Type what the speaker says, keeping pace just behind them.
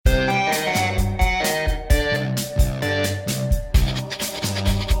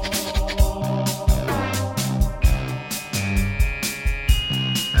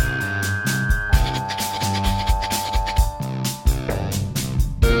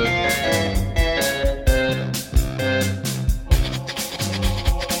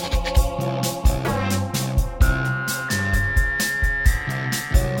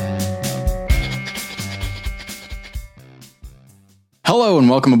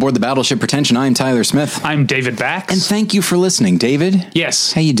welcome aboard the Battleship Pretension. I'm Tyler Smith. I'm David Bax. And thank you for listening, David.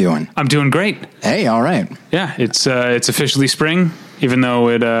 Yes. How you doing? I'm doing great. Hey, all right. Yeah, it's officially spring, even though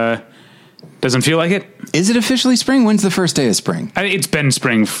it doesn't feel like it. Is it officially spring? When's the first day of spring? It's been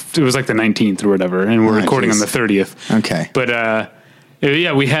spring. It was like the 19th or whatever, and we're recording on the 30th. Okay. But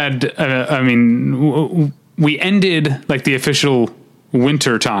yeah, we had, we ended like the official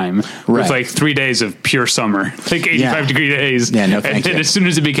winter time with like 3 days of pure summer, like 85-degree days. Yeah, no, thank you. And as soon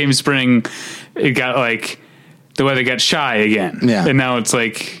as it became spring, it got like, the weather got shy again. Yeah. And now it's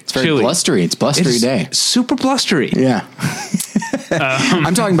like, it's very chilly. blustery. It's blustery day. Super blustery. Yeah.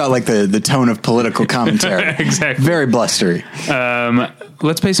 I'm talking about like the tone of political commentary. Exactly. Very blustery.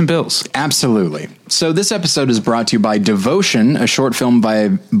 Let's pay some bills. Absolutely. So this episode is brought to you by Devotion, a short film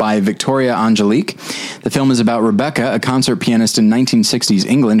by Victoria Angelique. The film is about Rebecca, a concert pianist in 1960s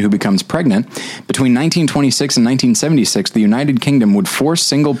England who becomes pregnant. Between 1926 and 1976, the United Kingdom would force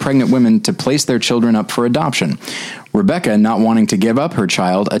single pregnant women to place their children up for adoption. Rebecca, not wanting to give up her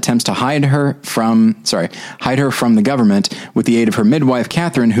child, attempts to hide her from the government with the aid of her midwife,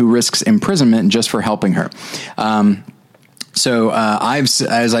 Catherine, who risks imprisonment just for helping her. As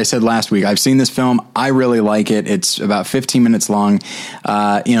I said last week, I've seen this film. I really like it. It's about 15 minutes long.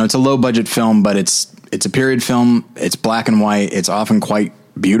 It's a low budget film, but it's a period film. It's black and white. It's often quite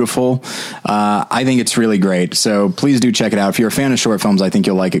beautiful. I think it's really great. So please do check it out. If you're a fan of short films, I think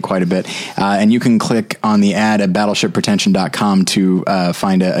you'll like it quite a bit. And you can click on the ad at battleshippretension.com to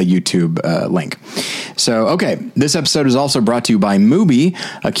find a YouTube link. So, okay, this episode is also brought to you by Mubi,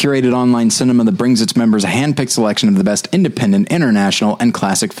 a curated online cinema that brings its members a hand-picked selection of the best independent, international, and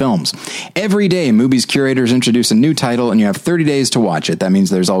classic films. Every day, Mubi's curators introduce a new title, and you have 30 days to watch it. That means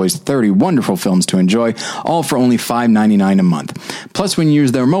there's always 30 wonderful films to enjoy, all for only $5.99 a month. Plus, when you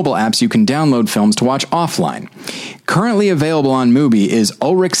use their mobile apps, you can download films to watch offline. Currently available on Mubi is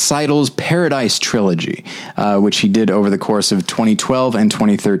Ulrich Seidel's Paradise Trilogy, which he did over the course of 2012 and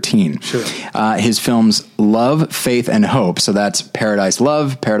 2013. Sure. His films Love, Faith, and Hope. So that's Paradise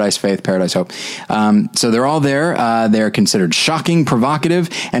Love, Paradise Faith, Paradise Hope. So they're all there. They're considered shocking, provocative,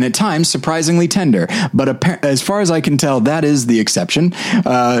 and at times surprisingly tender. But as far as I can tell, that is the exception.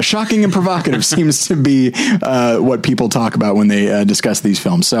 Shocking and provocative seems to be what people talk about when they discuss these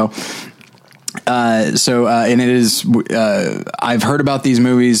films. And it is, I've heard about these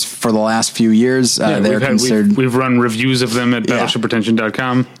movies for the last few years. We've run reviews of them at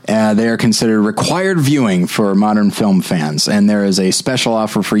battleshippretension.com. They are considered required viewing for modern film fans. And there is a special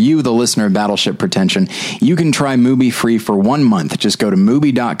offer for you, the listener of Battleship Pretension. You can try Mubi free for 1 month. Just go to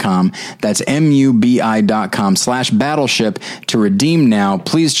Mubi.com. That's MUBI.com/battleship to redeem now.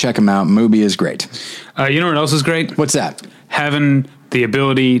 Please check them out. Mubi is great. You know what else is great? What's that? Having the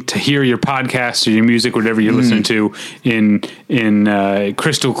ability to hear your podcast or your music, whatever you're listening to, in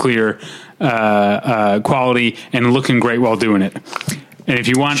crystal clear quality and looking great while doing it. And if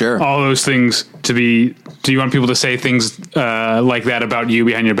you want all those things to be, do you want people to say things like that about you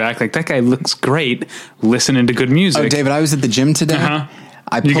behind your back? Like, that guy looks great listening to good music. Oh, David, I was at the gym today. I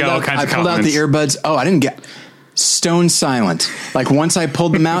pulled out the earbuds. Oh, I didn't get... Stone silent. Like, once I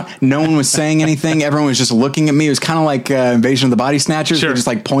pulled them out, no one was saying anything. Everyone was just looking at me. It was kind of like Invasion of the Body Snatchers. Sure. They just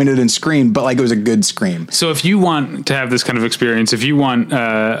like pointed and screamed, but like it was a good scream. So if you want to have this kind of experience, if you want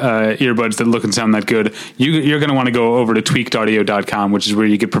earbuds that look and sound that good, you're going to want to go over to tweakedaudio.com, which is where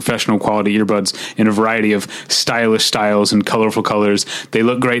you get professional quality earbuds in a variety of stylish styles and colorful colors. They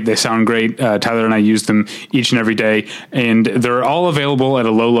look great. They sound great. Tyler and I use them each and every day, and they're all available at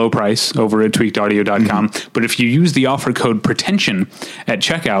a low price over at tweakedaudio.com. But if you use the offer code pretension at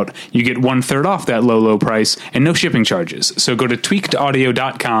checkout, you get 1/3 off that low price and no shipping charges. So go to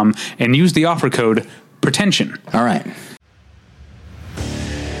tweakedaudio.com and use the offer code pretension. All right.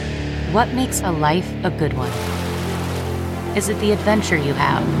 What makes a life a good one? Is it the adventure you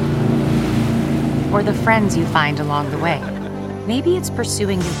have? Or the friends you find along the way? Maybe it's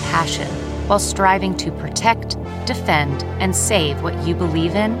pursuing your passion while striving to protect, defend, and save what you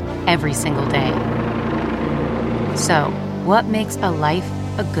believe in every single day. So, what makes a life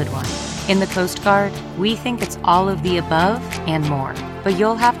a good one? In the Coast Guard, we think it's all of the above and more, but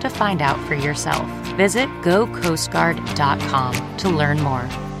you'll have to find out for yourself. Visit gocoastguard.com to learn more.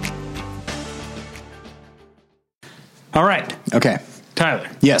 All right. Okay. Tyler.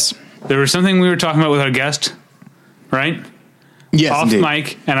 Yes. There was something we were talking about with our guest, right? Yes, off indeed.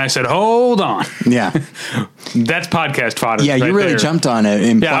 mic, and I said, hold on. Yeah. That's podcast fodder. Yeah, you really there. Jumped on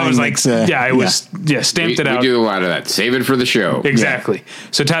it. Yeah, I was like, stamped it out. We do a lot of that. Save it for the show. Exactly. Yeah.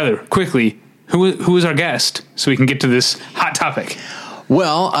 So, Tyler, quickly, who is our guest so we can get to this hot topic?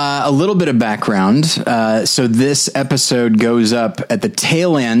 Well, a little bit of background. So this episode goes up at the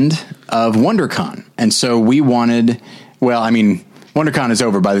tail end of WonderCon. And so we wanted, WonderCon is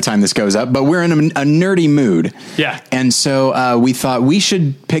over by the time this goes up, but we're in a nerdy mood. Yeah. And so we thought we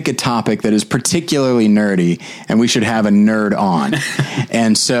should pick a topic that is particularly nerdy, and we should have a nerd on.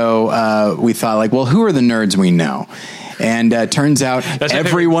 And so we thought, who are the nerds we know? And turns out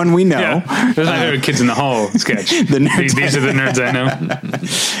everyone we know. Yeah. That's my favorite Kids in the Hall sketch. These are the nerds I know.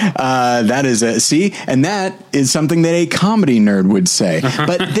 That is it. See? And that is something that a comedy nerd would say.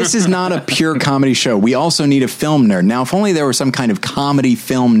 But this is not a pure comedy show. We also need a film nerd. Now, if only there was some kind of comedy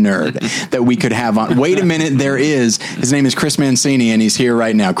film nerd that we could have on. Wait a minute, there is. His name is Chris Mancini, and he's here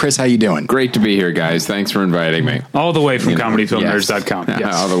right now. Chris, how you doing? Great to be here, guys. Thanks for inviting me. All the way from comedyfilmnerds.com.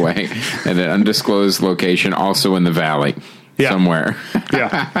 Yes. All the way. At an undisclosed location, also in the Valley. Yeah. Somewhere.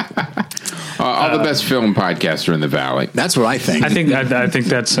 Yeah. All the best film podcasts are in the Valley. That's what I think. I think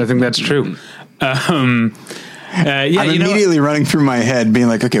that's true. I'm immediately running through my head being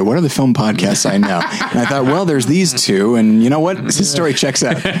like, okay, what are the film podcasts I know? And I thought, well, there's these two, and you know what? This story checks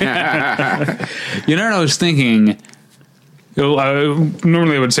out. You know what I was thinking?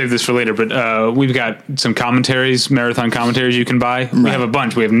 Normally I would save this for later, but we've got some commentaries, marathon commentaries you can buy. Right. We have a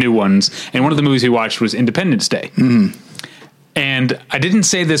bunch. We have new ones. And one of the movies we watched was Independence Day. Mm. And I didn't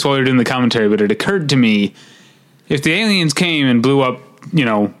say this while we were doing the commentary, but it occurred to me, if the aliens came and blew up,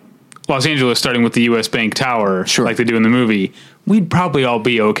 Los Angeles, starting with the U.S. Bank Tower, like they do in the movie, we'd probably all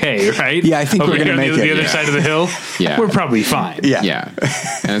be okay, right? Yeah, I think we're going to make it. The other side of the hill, we're probably fine. Yeah.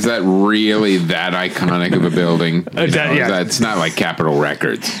 And is that really that iconic of a building? That's not like Capitol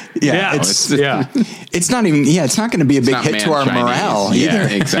Records. Yeah, it's not even. Yeah, it's not going to be a big hit to our morale either.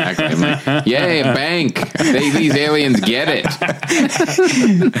 Exactly. Yay, a bank! These aliens get it.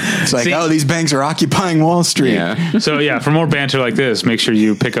 It's like, these banks are occupying Wall Street. Yeah. So for more banter like this, make sure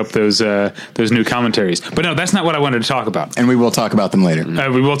you pick up those new commentaries. But no, that's not what I wanted to talk about. And we will talk about them later.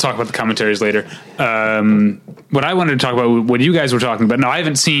 We will talk about the commentaries later. What I wanted to talk about, what you guys were talking about. Now, I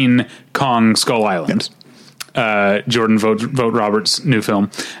haven't seen Kong Skull Island. Jordan Vogt Roberts' new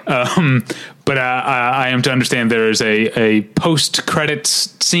film. But I am to understand there is a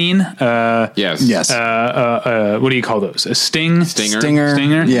post-credits scene. Yes. What do you call those? A stinger?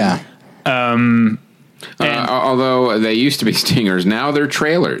 Yeah. Although they used to be stingers, now they're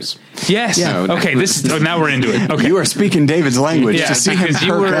trailers. Yes. Yeah. Okay. Now we're into it. Okay. You are speaking David's language to see him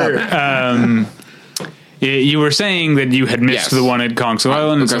perk up. You were saying that you had missed the one at Kong Skull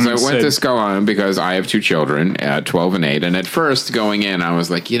Island. Because I went to Skull Island because I have two children, 12 and 8. And at first, going in, I was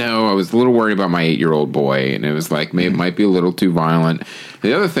like, I was a little worried about my 8-year-old boy. And it was like, maybe it might be a little too violent.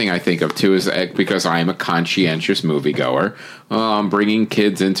 The other thing I think of, too, is because I am a conscientious moviegoer, I'm bringing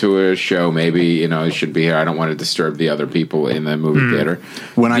kids into a show. Maybe, it should be here. I don't want to disturb the other people in the movie theater.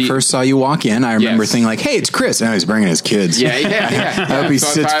 When I first saw you walk in, I remember thinking like, hey, it's Chris. And he's bringing his kids. Yeah. I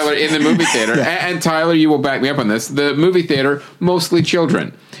saw Tyler in the movie theater. And Tyler, you will back me up on this. The movie theater, mostly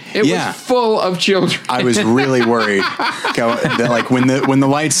children. It was full of children. I was really worried. When the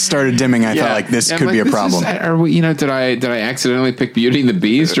lights started dimming, I thought this could be a problem. Are we? Did I accidentally pick Beauty and the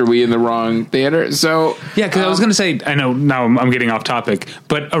Beast? Are we in the wrong theater? So because I was going to say, I know now I'm getting off topic,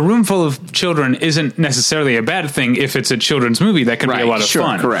 but a room full of children isn't necessarily a bad thing if it's a children's movie. That can be a lot of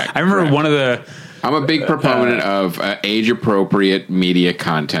fun. Correct. I remember one of the. I'm a big proponent of age-appropriate media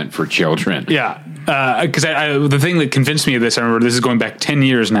content for children. Yeah. Because the thing that convinced me of this, I remember this is going back 10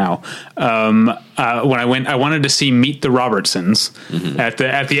 years now. When I wanted to see Meet the Robertsons at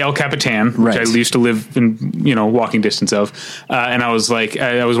the El Capitan, which I used to live in, walking distance of. And I was like,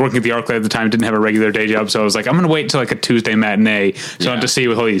 I was working at the ArcLight at the time, didn't have a regular day job. So I was like, I'm going to wait until a Tuesday matinee. So I had to see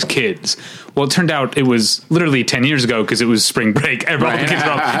with all these kids. Well, it turned out it was literally 10 years ago because it was spring break. All the kids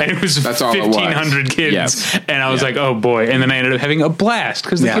were off, and it was 1,500 kids. Yes. And I was like, oh boy. And then I ended up having a blast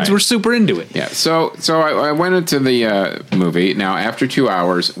because the kids were super into it. Yeah. So I went into the movie. Now, after 2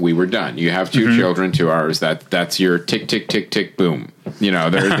 hours, we were done. You have two children, 2 hours. That's your tick, tick, tick, tick, boom.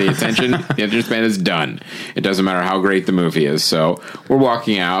 The attention span is done. It doesn't matter how great the movie is. So we're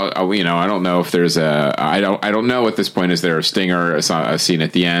walking out. I don't know if there's I don't know at this point, is there a stinger, a scene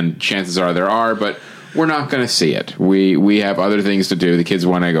at the end? Chances are there are, but we're not going to see it. We have other things to do. The kids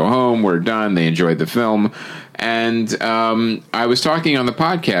want to go home. We're done. They enjoyed the film. And I was talking on the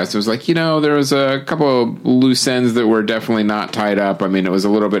podcast. I was like, there was a couple of loose ends that were definitely not tied up. I mean, it was a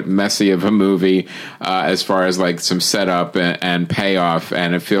little bit messy of a movie as far as some setup and payoff.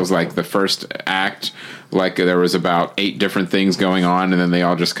 And it feels like the first act like there was about 8 different things going on, and then they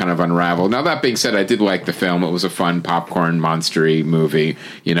all just kind of unraveled. Now, that being said, I did like the film. It was a fun popcorn monstery movie,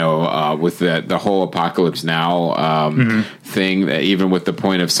 with the whole Apocalypse Now thing, even with the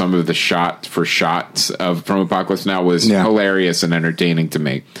point of some of the shots from Apocalypse Now was hilarious and entertaining to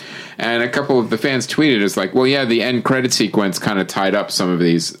me. And a couple of the fans tweeted, it's like, well, yeah, the end credit sequence kind of tied up some of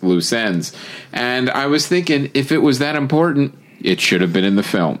these loose ends. And I was thinking, if it was that important, it should have been in the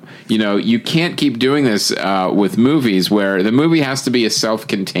film. You can't keep doing this with movies where the movie has to be a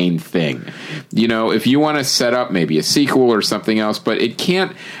self-contained thing. If you want to set up maybe a sequel or something else, but it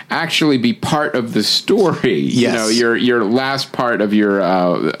can't actually be part of the story. Yes. Your last part of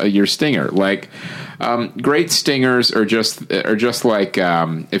your stinger. Like, great stingers are just like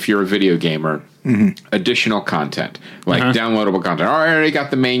if you're a video gamer. Additional content, like downloadable content. I already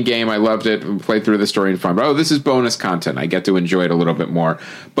got the main game. I loved it. Played through the story and fun. But this is bonus content. I get to enjoy it a little bit more.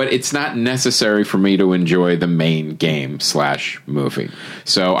 But it's not necessary for me to enjoy the main game / movie.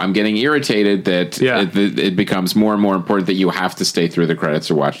 So I'm getting irritated that it becomes more and more important that you have to stay through the credits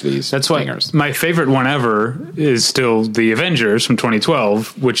to watch these. That's stingers. why my favorite one ever is still The Avengers from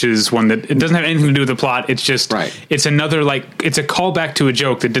 2012, which is one that it doesn't have anything to do with the plot. It's just it's another it's a callback to a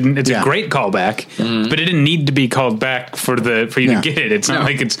joke that didn't. It's a great callback. But it didn't need to be called back for you to get it. It's not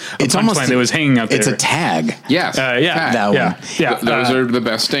like it's almost that was hanging out there. It's a tag. Yes. That one. Those are the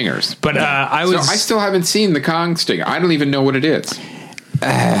best stingers. But I still haven't seen the Kong stinger. I don't even know what it is.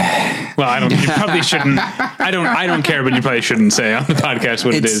 Well, I don't. You probably shouldn't. I don't care, but you probably shouldn't say on the podcast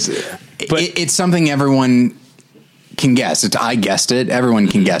what it is. But it's something everyone can guess. I guessed it. Everyone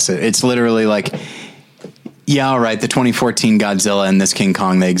can guess it. It's literally like, yeah, all right, the 2014 Godzilla and this King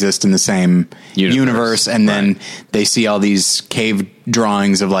Kong, they exist in the same universe. And then they see all these cave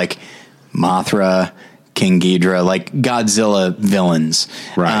drawings of like Mothra, King Ghidorah, like Godzilla villains.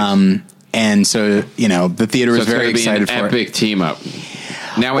 Right. And so, the theater was very excited for it. Epic team up.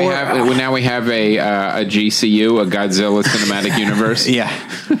 Now we have a GCU, a Godzilla Cinematic Universe. Yeah.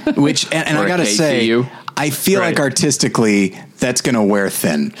 Which, and I got to say, I feel like artistically that's going to wear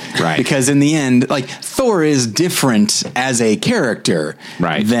thin. Right. Because in the end, like Thor is different as a character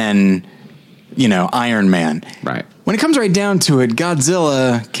than, Iron Man. Right. When it comes right down to it,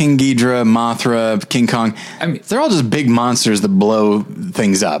 Godzilla, King Ghidorah, Mothra, King Kong, they're all just big monsters that blow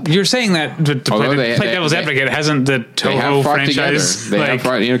things up. You're saying that to play devil's advocate, hasn't the Toho franchise... They have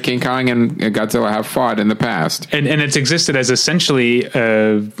fought, King Kong and Godzilla have fought in the past. And it's existed as essentially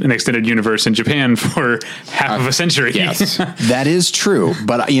an extended universe in Japan for half of a century. Yes. That is true.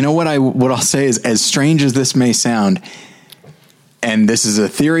 But you know what I'll say is, as strange as this may sound... And this is a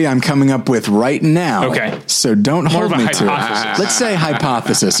theory I'm coming up with right now. Okay. So don't hold me to it. Let's say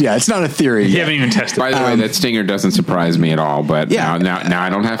hypothesis. Yeah, it's not a theory. You haven't even tested. By the way, that stinger doesn't surprise me at all, but now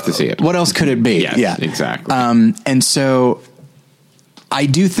I don't have to see it. What else could it be? Yes, yeah, exactly. And so I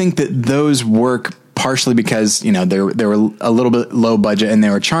do think that those work partially because, they were a little bit low budget and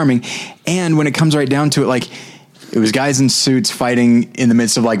they were charming. And when it comes right down to it, like it was guys in suits fighting in the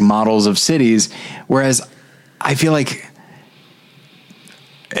midst of like models of cities. Whereas I feel like,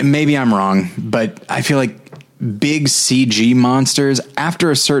 maybe I'm wrong, but I feel like big CG monsters,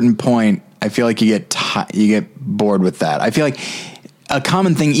 after a certain point, I feel like you get bored with that. I feel like a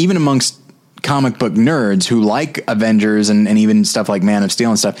common thing, even amongst comic book nerds who like Avengers and even stuff like Man of Steel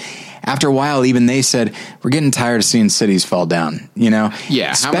and stuff, after a while, even they said, we're getting tired of seeing cities fall down,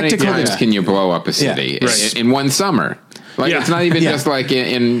 Yeah, how many times can you blow up a city in one summer? Like it's not even just like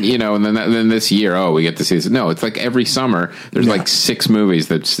in then this year, we get to see this. No, it's like every summer there's like 6 movies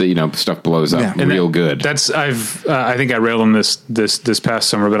that stuff blows up real good. I think I railed on this past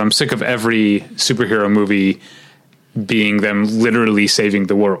summer, but I'm sick of every superhero movie being them literally saving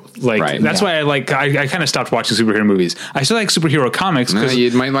the world. Like that's why I kind of stopped watching superhero movies. I still like superhero comics.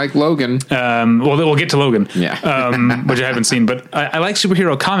 You might like Logan. Well, we'll get to Logan. Yeah. Which I haven't seen, but I like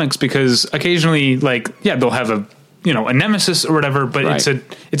superhero comics because occasionally they'll have a nemesis or whatever, but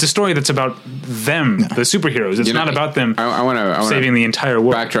it's a story that's about them, the superheroes. It's not about them I wanna saving the entire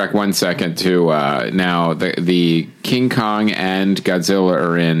world. Backtrack 1 second to now the King Kong and Godzilla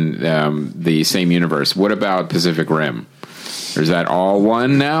are in the same universe. What about Pacific Rim? Or is that all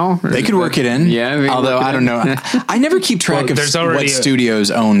one now? They could work it in. Yeah. Although I don't know. I never keep track of what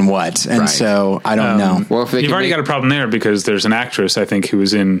studios own what. And so I don't know. Well, if you've already got a problem there because there's an actress, I think, who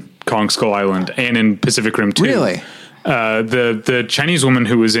was in Kong Skull Island and in Pacific Rim 2. Really? the Chinese woman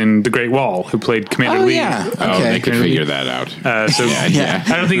who was in The Great Wall, who played Commander Lee. Yeah. Oh, Okay. they could figure that out. So Yeah.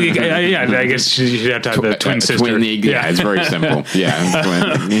 I don't think. I guess she'd have to have the twin sister. Yeah, it's very simple.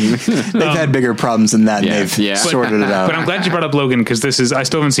 Yeah, They've had bigger problems than that. Yeah, and they've yeah. sorted it out. But I'm glad you brought up Logan, because I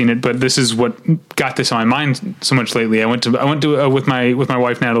still haven't seen it, but this is what got this on my mind so much lately. I went to with my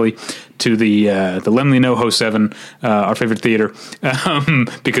wife Natalie to the Lemley NoHo 7, our favorite theater,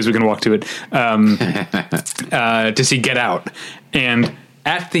 because we can walk to it, to see Get Out. And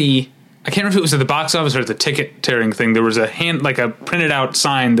at the, I can't remember if it was at the box office or at the ticket tearing thing, there was a printed out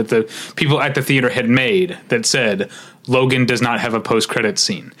sign that the people at the theater had made that said, Logan does not have a post-credit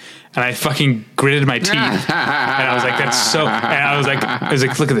scene. And I fucking gritted my teeth. And I was like, that's so, and I was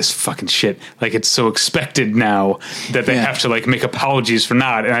like, look at this fucking shit. Like, it's so expected now that they have to like make apologies for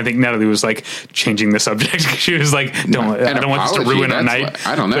not. And I think Natalie was like changing the subject. She was like, I don't want this to ruin our night.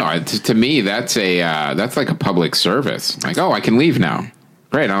 I don't know. To me, that's like a public service. Like, oh, I can leave now.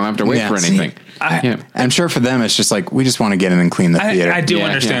 Great. I don't have to wait for anything. I'm sure for them, it's just like, we just want to get in and clean the theater. I do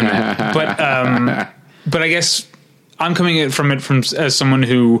understand that. But I guess I'm coming from it as someone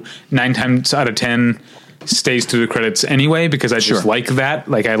who 9 times out of 10 stays through the credits anyway, because I just like that.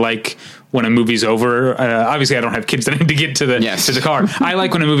 Like, I like when a movie's over. Obviously, I don't have kids that need to get to the car. I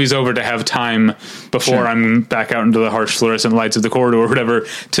like when a movie's over to have time before I'm back out into the harsh fluorescent lights of the corridor or whatever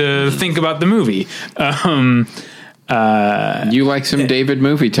to think about the movie. You like some David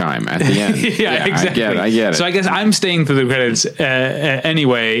movie time at the end. Yeah, exactly. I get it. So I guess I'm staying through the credits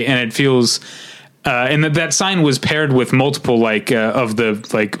anyway, and it feels. And that sign was paired with multiple of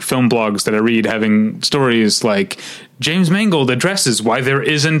the film blogs that I read, having stories like James Mangold addresses why there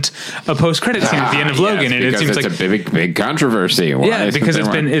isn't a post-credit scene at the end of Logan, and it seems like a big controversy. Because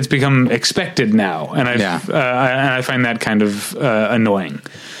it's become expected now, and I find that kind of annoying.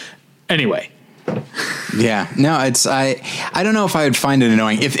 Anyway. Yeah, no, I don't know if I would find it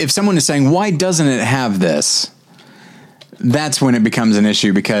annoying if someone is saying, why doesn't it have this? That's when it becomes an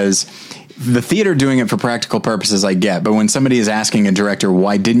issue, because the theater doing it for practical purposes, I get, but when somebody is asking a director,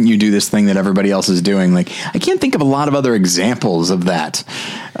 why didn't you do this thing that everybody else is doing? Like, I can't think of a lot of other examples of that.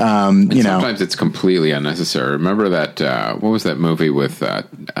 Sometimes it's completely unnecessary. Remember that, what was that movie with Liam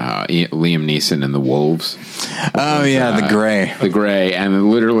Neeson and the Wolves? The Gray. The Gray, and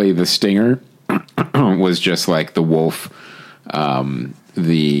literally the stinger was just like the wolf,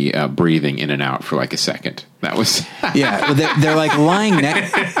 breathing in and out for like a second. That was they're like lying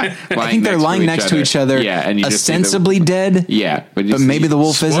next. I think they're lying next to each other. Yeah, and you ostensibly dead. Yeah, but maybe the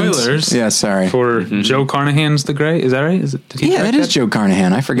wolf isn't. Spoilers. Yeah, sorry for Joe Carnahan's The Gray. Is that right? That is Joe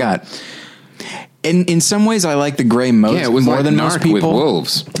Carnahan. I forgot. In some ways, I like The Gray more than most people. With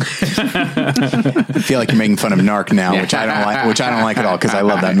wolves. I feel like you're making fun of Narc now, which I don't like. Which I don't like at all, because I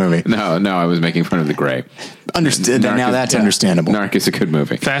love that movie. No, I was making fun of The Gray. Understood. Now that's understandable. Narc is a good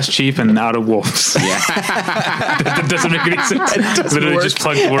movie. Fast, cheap, and out of wolves. Yeah, that doesn't make any sense. Literally just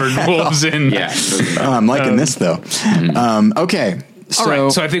plug the word wolves in. Yeah, I'm liking this though. Okay. All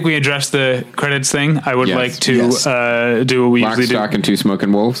right, so I think we addressed the credits thing. I would like to do what we usually do. Lock, Stock, and Two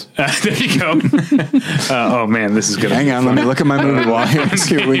Smoking Wolves. There you go. Oh, man, this is good. Hang on, let me look at my movie wall here and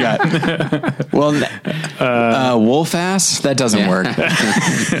see what we got. Well, Wolf Ass? That doesn't work.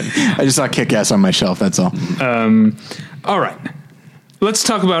 I just saw Kick Ass on my shelf, that's all. All right. Let's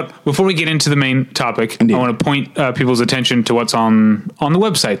talk about, before we get into the main topic, Indeed. I want to point people's attention to what's on the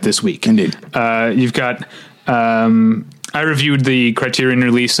website this week. Indeed. You've got... I reviewed the Criterion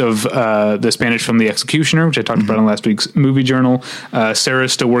release of the Spanish film The Executioner, which I talked about in last week's Movie Journal.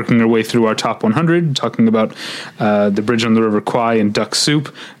 Sarah's still working her way through our top 100, talking about The Bridge on the River Kwai and Duck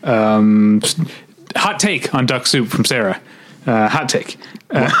Soup. Hot take on Duck Soup from Sarah. Hot take.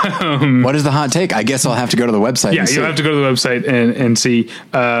 What is the hot take? I guess I'll have to go to the website. Yeah, you'll have to go to the website and see.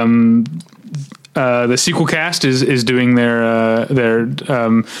 The sequel cast is doing their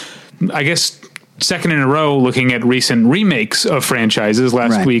I guess, second in a row looking at recent remakes of franchises.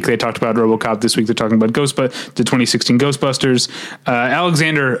 Last week they talked about RoboCop. This week they're talking about the 2016 Ghostbusters. Alex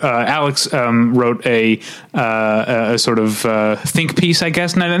wrote a sort of think piece, I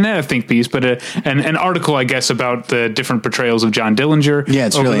guess, not a think piece, but an article, I guess, about the different portrayals of John Dillinger. Yeah,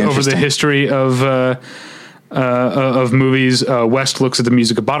 it's really over the history of movies. West looks at the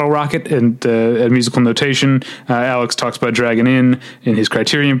music of Bottle Rocket and musical notation. Alex talks about Dragon in his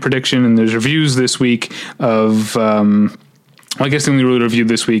Criterion prediction, and there's reviews this week of... I guess the only real review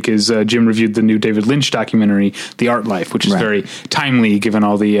this week is Jim reviewed the new David Lynch documentary, The Art Life, which is very timely given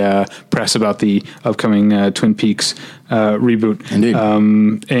all the press about the upcoming Twin Peaks reboot. Indeed.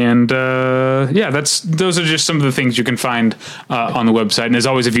 Those are just some of the things you can find on the website. And as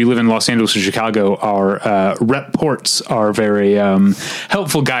always, if you live in Los Angeles or Chicago, our reports are very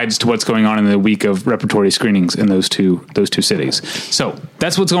helpful guides to what's going on in the week of repertory screenings in those two cities. So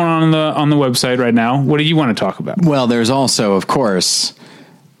that's what's going on the website right now. What do you want to talk about? Well, there's also, of course,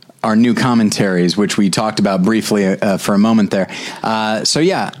 our new commentaries, which we talked about briefly for a moment there.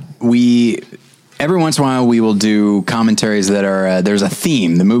 Every once in a while, we will do commentaries that are, there's a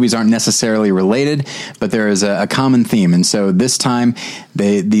theme. The movies aren't necessarily related, but there is a common theme. And so this time,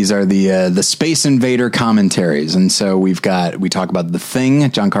 these are the Space Invader commentaries. And so we talk about The Thing,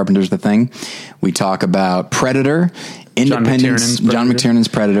 John Carpenter's The Thing. We talk about Predator, Independence, John McTiernan's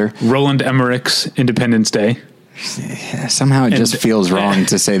Predator. Roland Emmerich's Independence Day. Somehow it just feels wrong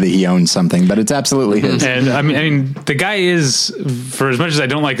to say that he owns something, but it's absolutely his. And I mean, the guy is, for as much as I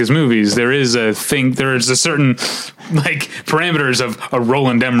don't like his movies, there is a certain parameters of a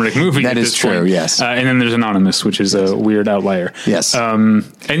Roland Emmerich movie. That is true, yes. And then there's Anonymous, which is a weird outlier. Yes.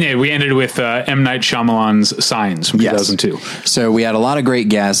 We ended with M. Night Shyamalan's Signs from 2002. So we had a lot of great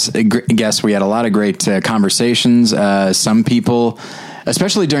guests. We had a lot of great conversations. Some people,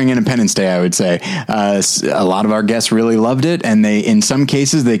 especially during Independence Day, I would say, a lot of our guests really loved it, and in some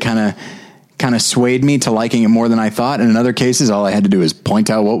cases, they kind of swayed me to liking it more than I thought. And in other cases, all I had to do is point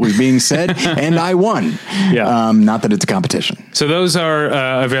out what was being said, and I won. Yeah. Not that it's a competition. So those are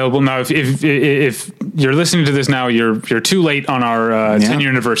available now. If you're listening to this now, you're too late on our 10-year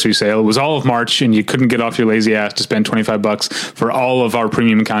anniversary sale. It was all of March, and you couldn't get off your lazy ass to spend $25 for all of our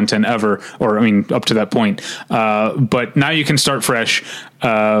premium content ever, up to that point. But now you can start fresh.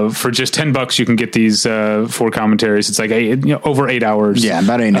 For just $10, you can get these 4 commentaries. It's like over 8 hours. Yeah,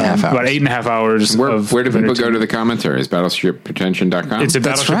 about 8.5 hours. About 8.5 hours. Where do people go to the commentaries? BattleshipPretension.com? It's at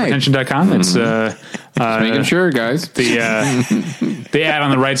BattleshipPretension.com. It's making sure, guys. The ad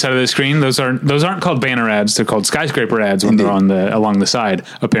on the right side of the screen. Those aren't called banner ads. They're called skyscraper ads when Indeed. they're along the side,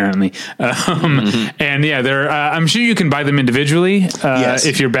 apparently. And they're. I'm sure you can buy them individually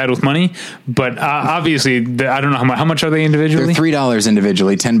if you're bad with money. But obviously, I don't know how much are they individually. They're $3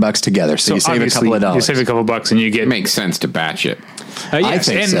 individually, $10 together. So you save a couple of dollars. You save a couple bucks, and you get. It makes sense to batch it. Yes,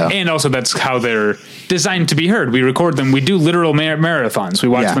 I think so. And also that's how they're designed to be heard. We record them. We do literal marathons. We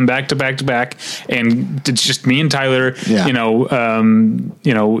watch them back to back to back, and it's just me and Tyler,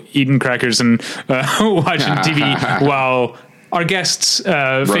 eating crackers and watching TV while our guests,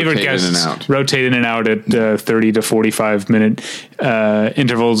 favorite guests, rotate in and out at 30 to 45 minute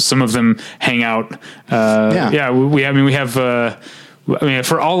intervals. Some of them hang out. We have.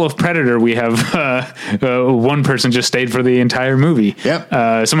 For all of Predator, we have one person just stayed for the entire movie.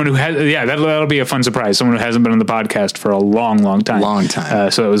 Yep. Someone who has, that'll be a fun surprise. Someone who hasn't been on the podcast for a long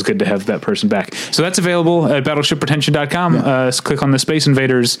time. So it was good to have that person back. So that's available at BattleshipPretension.com. Click on the Space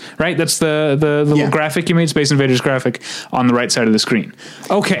Invaders, right? That's the little graphic you made, Space Invaders graphic on the right side of the screen.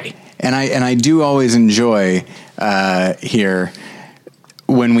 Okay. And I do always enjoy here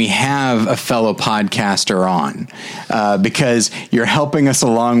when we have a fellow podcaster on, because you're helping us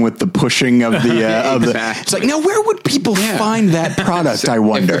along with the pushing of the, it's like, now where would people find that product? So I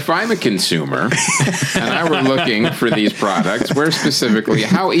wonder. If I'm a consumer and I were looking for these products, where specifically,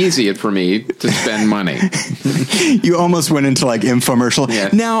 how easy it for me to spend money? You almost went into like infomercial.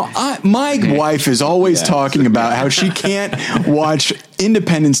 Yes. Now, my wife is always talking about how she can't watch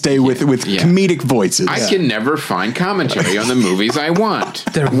Independence Day with comedic voices. I can never find commentary on the movies I want.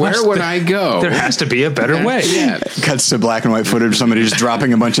 Where would I go? There has to be a better way. Cuts to black and white footage, somebody just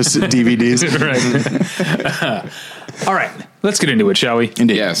dropping a bunch of DVDs. Right. All right, let's get into it, shall we?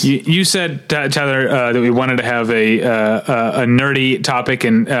 Indeed. Yes. You said, Tyler, that we wanted to have a nerdy topic,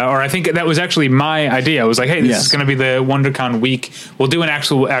 or I think that was actually my idea. I was like, hey, this is going to be the WonderCon week. We'll do an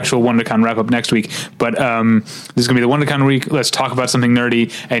actual WonderCon wrap up next week, but this is going to be the WonderCon week. Let's talk about something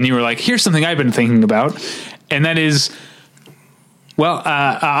nerdy. And you were like, here's something I've been thinking about, and that is, well,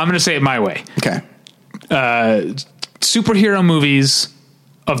 I'm going to say it my way. Okay. Superhero movies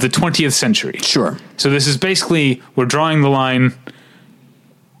of the 20th century. Sure. So this is basically, we're drawing the line,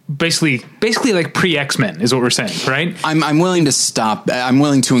 basically like pre-X-Men is what we're saying, right? I'm willing to stop. I'm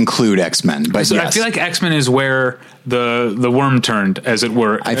willing to include X-Men, but so I feel like X-Men is where the worm turned, as it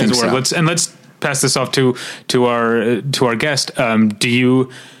were. I think so. Let's pass this off to our guest. Do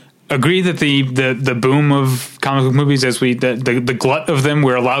you agree that the boom of comic book movies, the glut of them,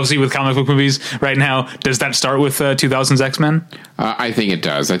 we're lousy with comic book movies right now, does that start with 2000's X-Men? I think it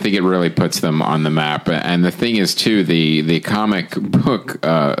does. I think it really puts them on the map. And the thing is, too, the comic book,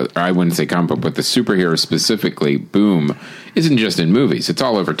 I wouldn't say comic book, but the superhero specifically, boom, isn't just in movies. It's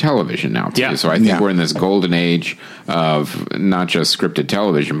all over television now, too. Yeah. So I think we're in this golden age of not just scripted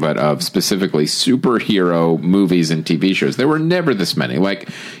television, but of specifically superhero movies and TV shows. There were never this many. Like,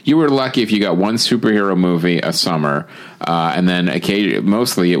 you were lucky if you got one superhero movie a summer, and then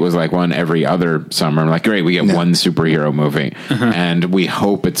mostly it was like one every other summer. Like, great, we get one superhero movie, and we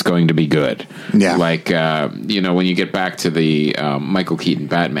hope it's going to be good. Yeah. Like, when you get back to the Michael Keaton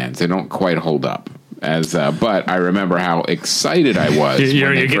Batmans, they don't quite hold up. But I remember how excited I was. You're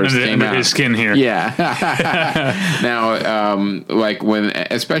when they getting first came out. his skin here. Yeah. Now,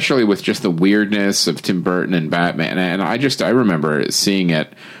 especially with just the weirdness of Tim Burton and Batman, and I remember seeing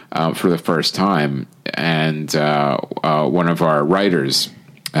it for the first time, and one of our writers,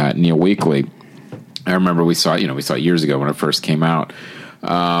 Neil Weekly, I remember we saw it years ago when it first came out.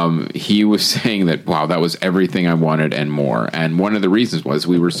 He was saying that, wow, that was everything I wanted and more. And one of the reasons was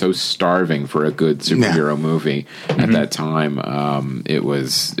we were so starving for a good superhero movie at that time. It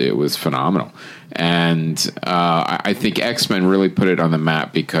was phenomenal. And I think X-Men really put it on the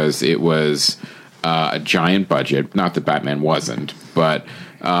map because it was a giant budget. Not that Batman wasn't, but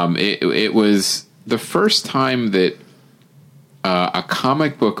it was the first time that a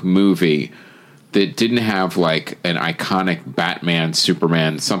comic book movie that didn't have like an iconic Batman,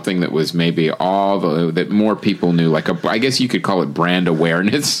 Superman, something that was maybe that more people knew, like I guess you could call it brand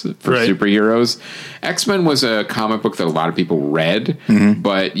awareness for superheroes. X-Men was a comic book that a lot of people read,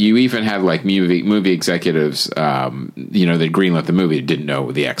 but you even had like movie executives, that greenlit the movie didn't know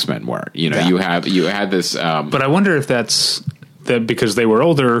who the X-Men were. You had this. But I wonder if that's that because they were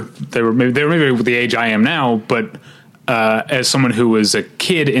older, they were maybe the age I am now, but. As someone who was a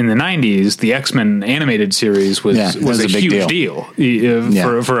kid in the 90s, the X-Men animated series was a huge deal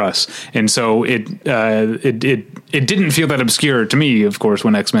for us. And so it didn't feel that obscure to me, of course,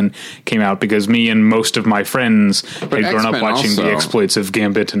 when X-Men came out, because me and most of my friends had grown up watching the exploits of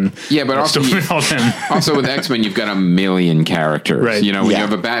Gambit and also with X-Men, you've got a million characters. Right. When you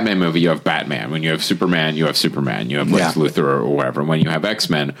have a Batman movie, you have Batman. When you have Superman, you have Superman. You have Lex Luthor or whatever. When you have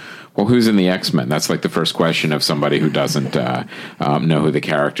X-Men, well, who's in the X-Men? That's like the first question of somebody who doesn't know who the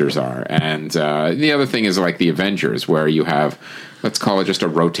characters are. And the other thing is like the Avengers, where you have, let's call it just a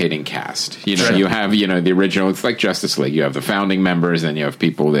rotating cast. You have, the original, it's like Justice League. You have the founding members, and you have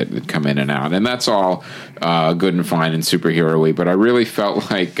people that come in and out. And that's all good and fine and superhero-y. But I really felt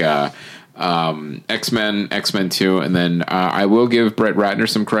like X-Men 2, and then I will give Brett Ratner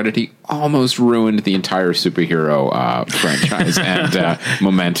some credit. He almost ruined the entire superhero franchise and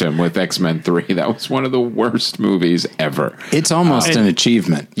momentum with X-Men 3. That was one of the worst movies ever. It's almost an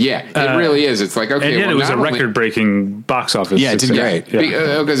achievement. Yeah, it really is. It's like, okay, and it was a record-breaking box office. Yeah, it did great.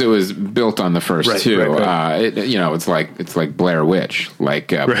 Because it was built on the first two. Right. It's like Blair Witch.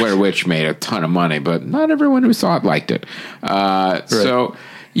 Blair Witch made a ton of money, but not everyone who saw it liked it. So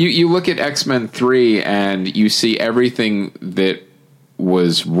you look at X-Men 3 and you see everything that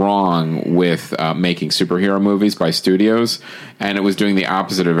was wrong with making superhero movies by studios, and it was doing the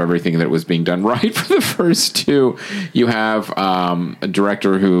opposite of everything that was being done right for the first two. You have a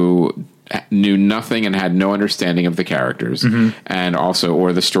director who knew nothing and had no understanding of the characters and also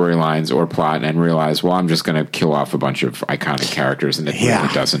or the storylines or plot, and realized, well, I'm just going to kill off a bunch of iconic characters, and it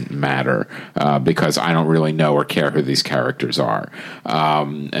really doesn't matter because I don't really know or care who these characters are.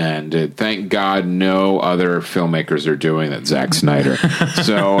 And thank God no other filmmakers are doing that, Zack Snyder.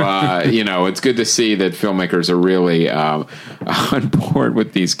 So, it's good to see that filmmakers are really on board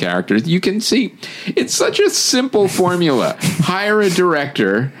with these characters. You can see it's such a simple formula. Hire a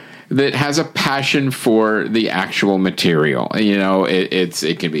director that has a passion for the actual material.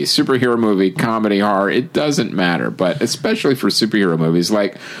 It can be a superhero movie, comedy, horror. It doesn't matter. But especially for superhero movies,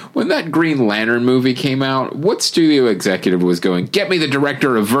 like when that Green Lantern movie came out, what studio executive was going, get me the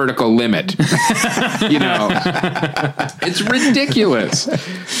director of Vertical Limit? It's ridiculous.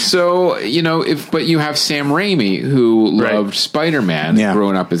 So, but you have Sam Raimi, who loved Spider-Man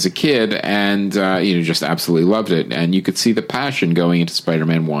growing up as a kid, and just absolutely loved it. And you could see the passion going into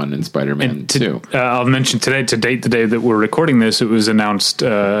Spider-Man 1 and Spider-Man 2. I'll mention today, to date the day that we're recording this, it was announced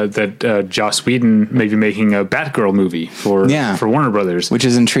that Joss Whedon may be making a Batgirl movie for Warner Brothers, which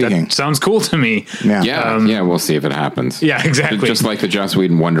is intriguing. That sounds cool to me. We'll see if it happens. Yeah, exactly. Just like the Joss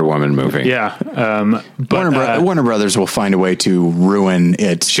Whedon Wonder Woman movie. Yeah, but Warner Brothers will find a way to ruin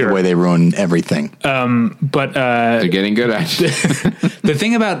it the way they ruin everything. But they're getting good at it. The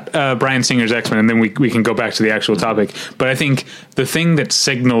thing about Bryan Singer's X-Men, and then we can go back to the actual topic, but I think the thing that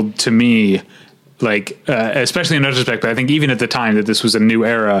signaled to me like, especially in retrospect, but I think even at the time that this was a new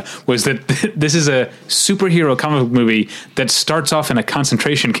era, was that this is a superhero comic book movie that starts off in a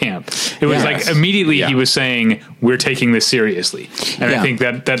concentration camp. It was like immediately he was saying, we're taking this seriously. And I think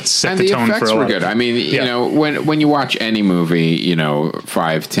that set the tone for a lot. The effects were good. I mean, you know, when you watch any movie, you know,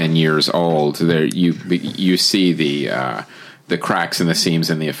 5-10 years old, there you see the cracks and the seams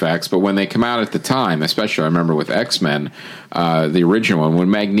in the effects. But when they come out at the time, especially I remember with X-Men, the original one, when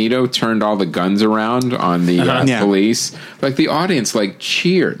Magneto turned all the guns around on the police, like the audience like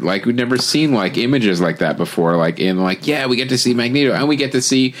cheered. Like we'd never seen like images like that before. Like we get to see Magneto and we get to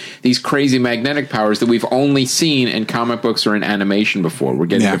see these crazy magnetic powers that we've only seen in comic books or in animation before. We're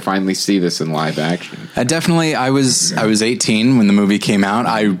getting to finally see this in live action. Definitely. I was 18 when the movie came out.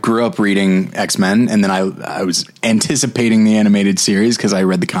 I grew up reading X-Men, and then I was anticipating the animated series because I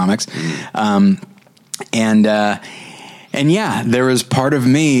read the comics. And yeah, there was part of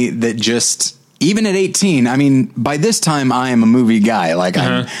me that just, even at 18, I mean, by this time I am a movie guy. Like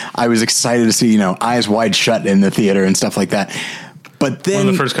I was excited to see, you know, Eyes Wide Shut in the theater and stuff like that. But then one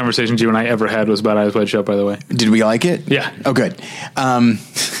of the first conversations you and I ever had was about Eyes Wide Shut, by the way. Did we like it? Yeah. Oh, good.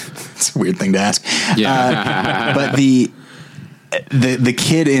 It's a weird thing to ask. Yeah. But the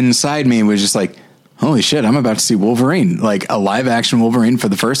kid inside me was just like, holy shit, I'm about to see Wolverine, like a live action Wolverine for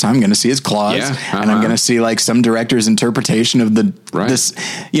the first time. I'm going to see his claws and I'm going to see like some director's interpretation of this,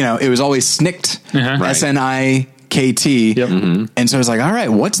 you know, it was always SNIKT, SNIKT. Yep. And so I was like, all right,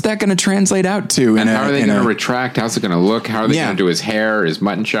 what's that going to translate out to? And how are they going to retract? How's it going to look? How are they going to do his hair, his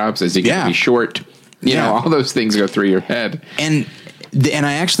mutton chops? Is he going to be short? You know, all those things go through your head. And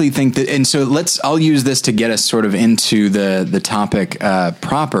I actually think that, and so I'll use this to get us sort of into the topic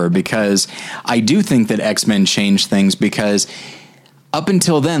proper, because I do think that X-Men changed things, because up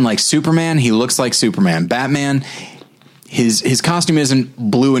until then, like Superman, he looks like Superman. Batman, his costume isn't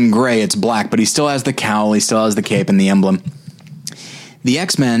blue and gray, it's black, but he still has the cowl, he still has the cape and the emblem. The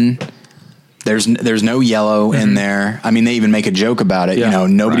X-Men, there's no yellow in there. I mean, they even make a joke about it. You know,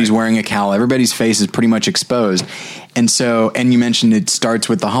 nobody's wearing a cowl. Everybody's face is pretty much exposed. And so, and you mentioned it starts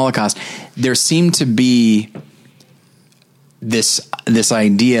with the Holocaust. There seemed to be this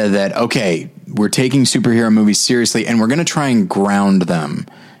idea that, okay, we're taking superhero movies seriously and we're going to try and ground them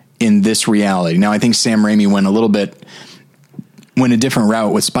in this reality. Now, I think Sam Raimi went a different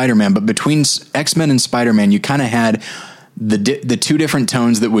route with Spider-Man, but between X-Men and Spider-Man, you kind of had the two different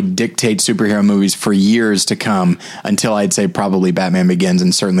tones that would dictate superhero movies for years to come, until I'd say probably Batman Begins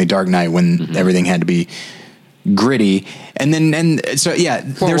and certainly Dark Knight, when everything had to be gritty. There's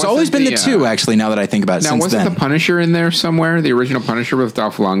always been the two, actually, now that I think about it. Now, wasn't the Punisher in there somewhere? The original Punisher with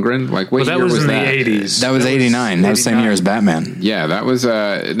Dolph Lundgren? Like, what year was that? That was in the 80s. That was 89. That was the same year as Batman. Yeah, that was...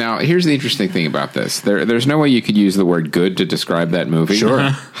 now, here's the interesting thing about this. There's no way you could use the word good to describe that movie. Sure.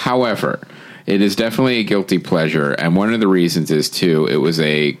 However, it is definitely a guilty pleasure, and one of the reasons is, too, it was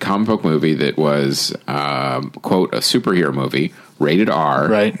a comic book movie that was, quote, a superhero movie, rated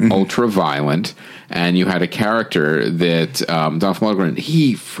R, ultra violent, and you had a character that Dolph Lundgren,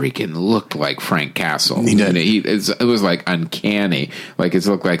 he freaking looked like Frank Castle. He did. It was like uncanny, like it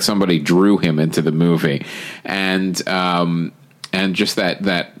looked like somebody drew him into the movie, and just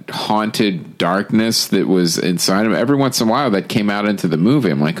that haunted darkness that was inside him. Every once in a while, that came out into the movie.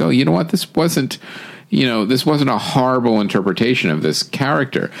 I'm like, oh, you know what? This wasn't a horrible interpretation of this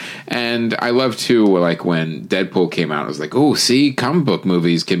character. And I love, too, like when Deadpool came out, I was like, oh, see, comic book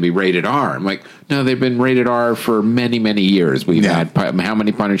movies can be rated R. I'm like, no, they've been rated R for many, many years. We've had how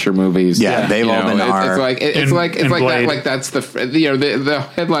many Punisher movies? Yeah, they've all been R. It's like that. Like that's the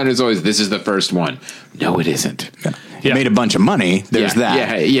headline is always, this is the first one. No, it isn't. It made a bunch of money. There's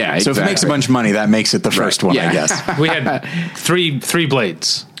that. Yeah. So if it makes a bunch of mone, that makes it the first one, I guess. We had three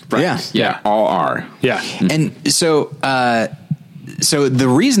blades. Right. Yeah, all are. Yeah. And so the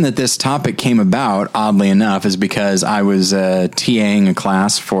reason that this topic came about, oddly enough, is because I was TAing a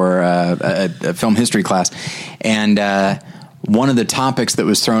class for a film history class, and one of the topics that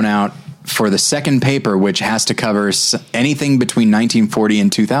was thrown out for the second paper, which has to cover anything between 1940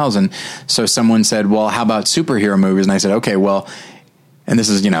 and 2000. So someone said, well, how about superhero movies? And I said, okay, well, and this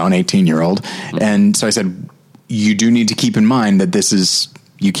is, an 18-year-old. And so I said, you do need to keep in mind that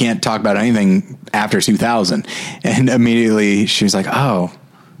you can't talk about anything after 2000. And immediately she was like, oh.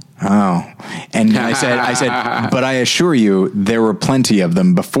 And I said, but I assure you, there were plenty of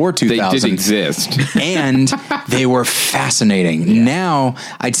them before 2000. They did exist. And they were fascinating. Yeah. Now,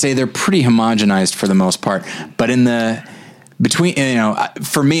 I'd say they're pretty homogenized for the most part. But in the between,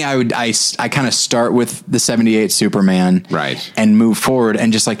 for me, I kind of start with the 78 Superman, right, and move forward,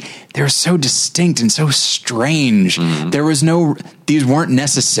 and just like they're so distinct and so strange. There was these weren't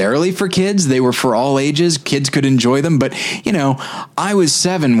necessarily for kids; they were for all ages. Kids could enjoy them, but I was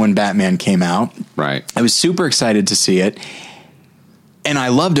 7 when Batman came out. Right, I was super excited to see it. And I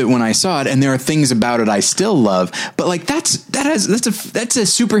loved it when I saw it, and there are things about it I still love. But like that's a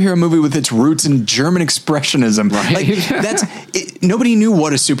superhero movie with its roots in German expressionism. Right. Like nobody knew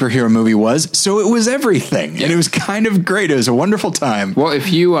what a superhero movie was, so it was everything, and it was kind of great. It was a wonderful time. Well,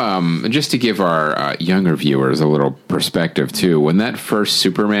 if you just to give our younger viewers a little perspective too, when that first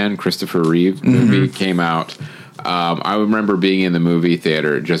Superman Christopher Reeve movie came out. I remember being in the movie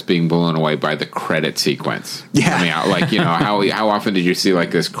theater, just being blown away by the credit sequence. Yeah, I mean, like how often did you see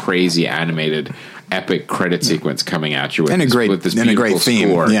like this crazy animated, epic credit sequence coming at you with and this a great theme?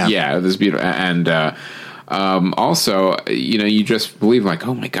 Score. Yeah, this beautiful and. Also, you just believe like,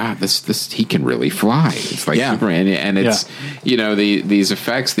 oh my God, this he can really fly. It's like Superman, and it's these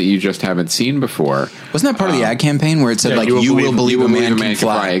effects that you just haven't seen before. Wasn't that part of the ad campaign where it said you will believe a man can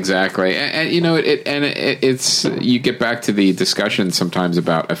fly? Exactly, and it's you get back to the discussion sometimes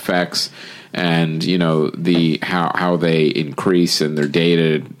about effects. And the how they increase and they're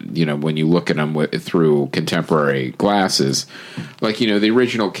dated. When you look at them through contemporary glasses, like the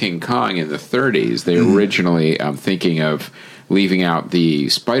original King Kong in the 30s, they originally thinking of leaving out the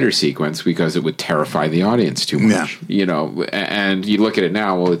spider sequence because it would terrify the audience too much. And you look at it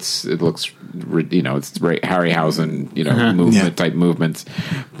now, well, it looks it's Harryhausen movement type movements,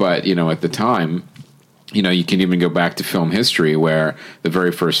 but at the time. You can even go back to film history where the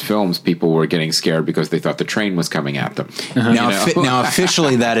very first films, people were getting scared because they thought the train was coming at them. Now,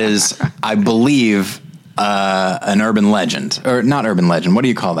 officially, that is, I believe, an urban legend, or not urban legend. What do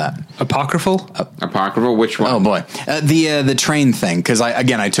you call that? Apocryphal? Apocryphal? Which one? Oh boy, the train thing. Because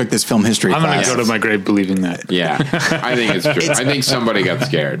I took this film history. I'm going to go to my grave believing that. Yeah, I think it's true. I think somebody got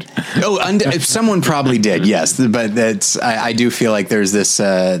scared. Someone probably did. Yes, but I do feel like there's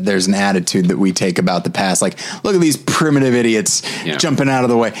an attitude that we take about the past. Like, look at these primitive idiots jumping out of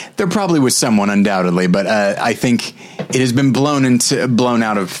the way. There probably was someone, undoubtedly, but I think it has been blown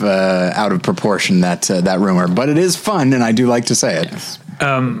out of proportion that rumor. But it is fun, and I do like to say it. Yes.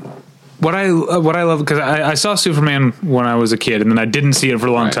 What I love, because I saw Superman when I was a kid, and then I didn't see it for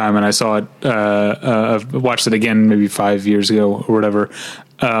a long time, and I saw it, watched it again maybe 5 years ago or whatever.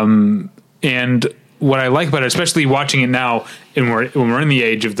 And what I like about it, especially watching it now, when we're in the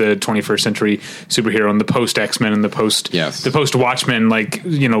age of the 21st century superhero and the post X-Men and the post Watchmen, like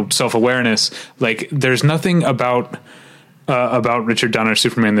self-awareness, like there's nothing about Richard Donner's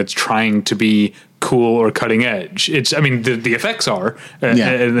Superman that's trying to be cool or cutting edge. The effects are,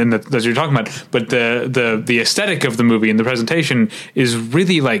 and that's what you're talking about, but the aesthetic of the movie and the presentation is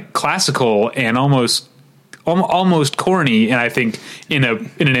really like classical and almost corny, and I think in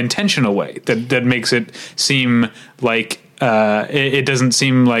an intentional way that makes it seem like it doesn't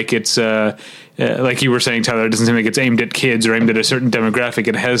seem like it's like you were saying, Tyler, it doesn't seem like it's aimed at kids or aimed at a certain demographic.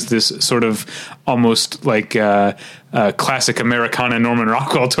 It has this sort of almost like classic Americana Norman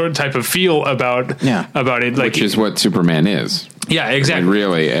Rockwell type of feel about it, like, which is what Superman is. Yeah, exactly.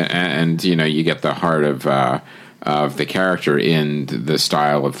 Really, and you get the heart of the character in the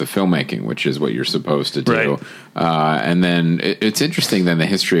style of the filmmaking, which is what you're supposed to do. Right. And then it's interesting then the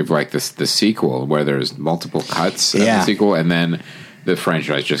history of like the sequel, where there's multiple cuts of the sequel, and then the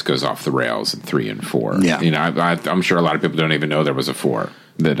franchise just goes off the rails in 3 and 4. Yeah. I'm sure a lot of people don't even know there was a 4.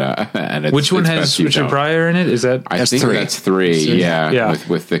 Which one has Richard Pryor in it? Is that? I think that's 3. Yeah.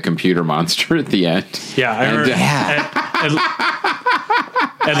 With the computer monster at the end. Yeah, I remember.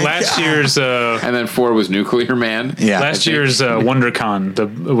 And last year's... and then 4 was Nuclear Man. Yeah. Last year's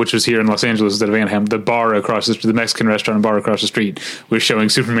WonderCon, which was here in Los Angeles instead of Anaheim, the bar across the Mexican restaurant and bar across the street was showing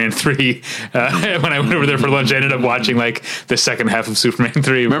Superman 3. When I went over there for lunch, I ended up watching like the second half of Superman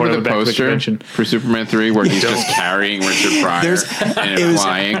 3. Remember the poster for Superman 3 where he's just carrying Richard Pryor and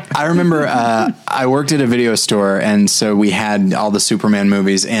flying? I remember I worked at a video store, and so we had all the Superman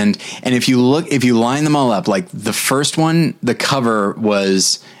movies, and if you line them all up, like the first one, the cover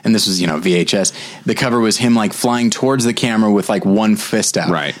was, and this was VHS, the cover was him like flying towards the camera with like one fist out.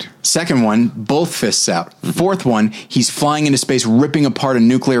 Right. Second one, both fists out. Fourth one, he's flying into space, ripping apart a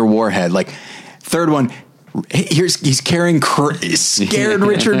nuclear warhead. Like, third one, he's carrying scared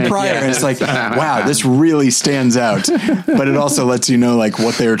Richard Pryor, and it's like, wow, this really stands out. But it also lets you know like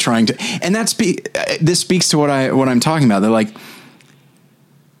what they were trying to, and this speaks to what I'm talking about. They're like,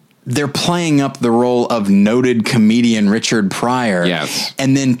 they're playing up the role of noted comedian Richard Pryor. Yes.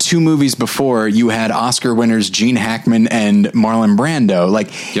 And then 2 movies before, you had Oscar winners Gene Hackman and Marlon Brando.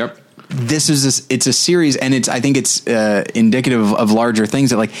 Like, Yep. it's a series, and I think it's indicative of larger things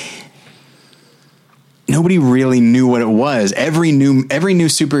that, like, nobody really knew what it was. Every new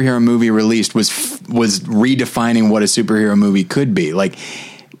superhero movie released was redefining what a superhero movie could be. Like,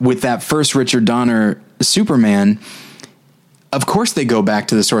 with that first Richard Donner Superman, of course they go back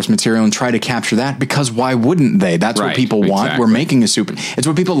to the source material and try to capture that, because why wouldn't they? That's what people want. Exactly. We're making it's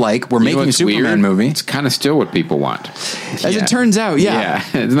what people like. We're making a Superman weird? movie. It's kind of still what people want. As it turns out, yeah.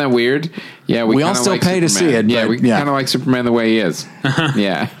 Isn't that weird? Yeah, we all still pay to see it. Yeah, but, we kind of like Superman the way he is.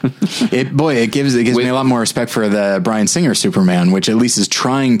 Yeah. It gives me a lot more respect for the Bryan Singer Superman, which at least is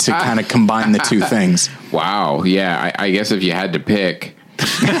trying to kind of combine the two things. Wow. Yeah, I guess if you had to pick...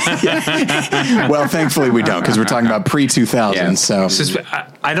 Well, thankfully we don't, because we're talking about pre-2000. Yeah. So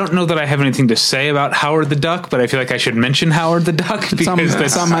I don't know that I have anything to say about Howard the Duck, but I feel like I should mention Howard the Duck because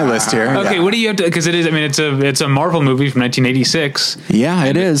it's on my list here. Okay, yeah. what do you have to? Because it is. I mean, it's a Marvel movie from 1986. Yeah,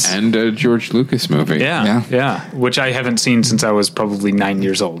 it is, and a George Lucas movie. Yeah, which I haven't seen since I was probably 9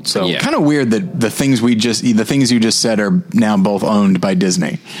 years old. So kind of weird that the things you just said are now both owned by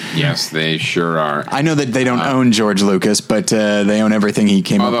Disney. Yes, they sure are. I know that they don't own George Lucas, but they own everything he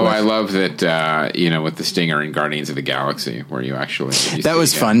came up with. Although I love that, with the stinger in Guardians of the Galaxy, where you actually... That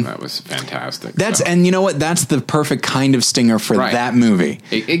was fun. That was fantastic. And you know what? That's the perfect kind of stinger for that movie.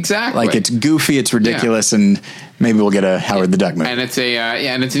 Exactly. Like, it's goofy, it's ridiculous, and maybe we'll get a Howard the Duck movie. And it's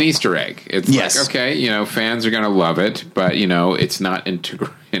and it's an Easter egg. It's like, okay, fans are going to love it, but, it's not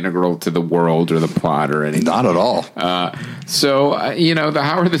integral to the world or the plot or anything. Not at all. The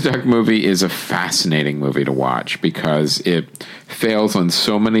Howard the Duck movie is a fascinating movie to watch because it fails on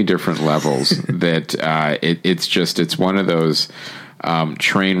so many different levels that it's one of those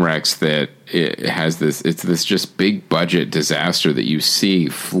train wrecks that it has this just big budget disaster that you see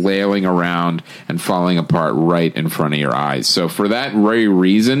flailing around and falling apart right in front of your eyes. So for that very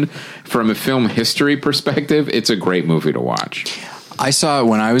reason, from a film history perspective, it's a great movie to watch. I saw it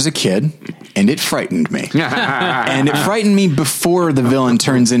when I was a kid, and it frightened me. And it frightened me before the villain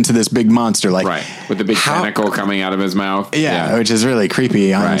turns into this big monster, like with the big tentacle coming out of his mouth. Yeah, which is really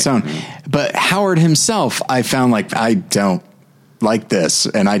creepy on its own. But Howard himself, I found like I don't like this,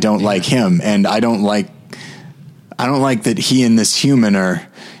 and I don't like him, and I don't like that he and this human are.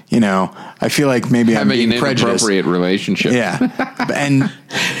 I feel like maybe I'm being prejudiced. An inappropriate relationship. Yeah, and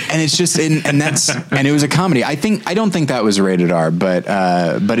it's just and it was a comedy. I don't think that was rated R, but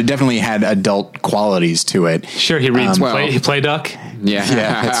it definitely had adult qualities to it. Sure, he reads Play Duck. Yeah,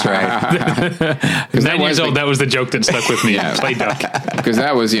 that's right. 9 years old, that was the joke that stuck with me. Play Duck, because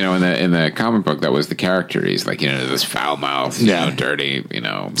that was in the comic book, that was the character. He's like this foul mouth, dirty,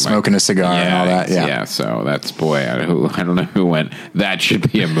 smoking a cigar and all that. Yeah. So that's I don't know who went. That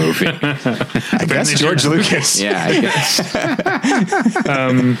should be a movie. I guess George Lucas. Yeah, I guess.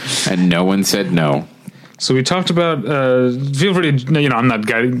 And no one said no. So we talked about. Feel free to. I'm not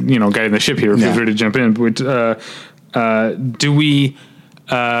guiding the ship here. Feel free to jump in. But, do we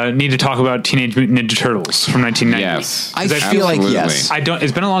need to talk about Teenage Mutant Ninja Turtles from 1990? Yes, I feel like yes. I don't.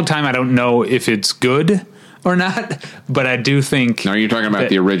 It's been a long time. I don't know if it's good or not, but I do think. No, you're talking about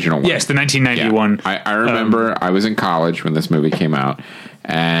the original one. Yes, the 1991. Yeah. I remember I was in college when this movie came out,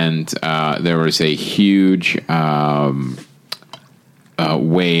 and there was a huge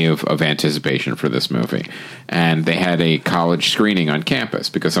wave of anticipation for this movie. And they had a college screening on campus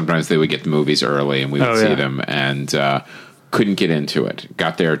because sometimes they would get the movies early and we would see them, and couldn't get into it.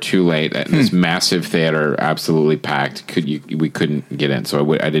 Got there too late at this massive theater, absolutely packed. We couldn't get in,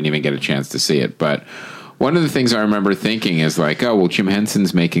 so I didn't even get a chance to see it. But one of the things I remember thinking is like, oh, well, Jim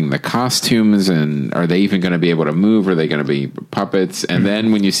Henson's making the costumes, and are they even going to be able to move? Are they going to be puppets? And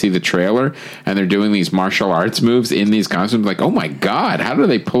then when you see the trailer and they're doing these martial arts moves in these costumes, like, oh my God, how are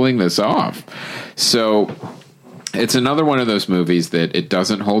they pulling this off? So it's another one of those movies that it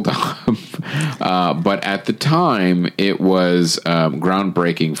doesn't hold up. But at the time, it was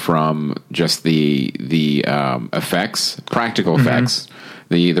groundbreaking from just the effects, practical effects.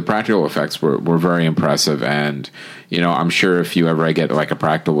 The practical effects were very impressive, and I'm sure if you ever get like a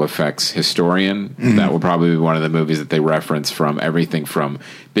practical effects historian, that will probably be one of the movies that they reference, from everything from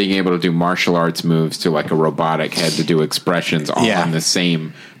being able to do martial arts moves to like a robotic head to do expressions all in the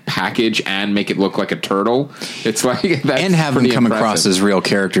same package and make it look like a turtle. It's like that's and have them come across as real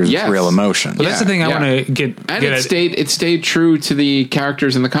characters with real emotion. But that's the thing I want to get. And it stayed true to the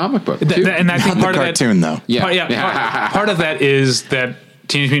characters in the comic book. And I think Not part the of cartoon, though. Part of that is that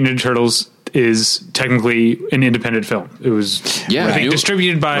Teenage Mutant Ninja Turtles is technically an independent film. It was, I think,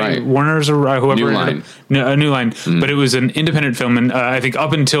 distributed by Warner's or whoever. New Line. New Line. But it was an independent film, and I think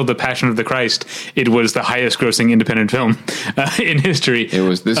up until The Passion of the Christ, it was the highest grossing independent film in history.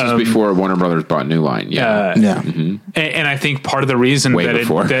 This is before Warner Brothers bought New Line. And I think part of the reason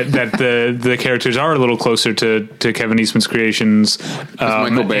that the characters are a little closer to Kevin Eastman's creations,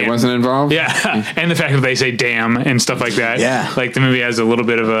 Michael Bay wasn't involved. And the fact that they say "damn" and stuff like that. Like the movie has a little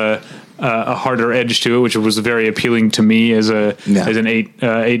bit of a harder edge to it, which was very appealing to me as an 8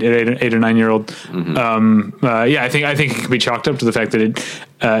 or 9 year old. I think it can be chalked up to the fact that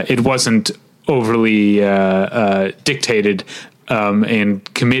it wasn't overly dictated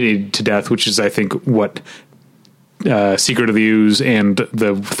and committed to death, which is, I think, what Secret of the Ooze and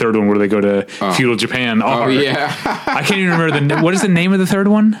the third one where they go to feudal Japan are. I can't even remember what is the name of the third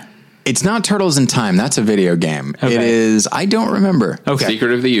one? It's not Turtles in Time. That's a video game. Okay. It is. I don't remember. Okay.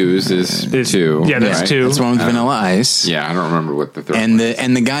 Secret of the Ooze is 2. Yeah, that's 2. That's one with Vanilla Ice. Yeah, I don't remember what the third and one is.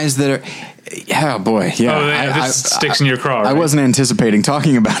 And the guys that are. Yeah, boy. Yeah, this sticks in your craw. Right? I wasn't anticipating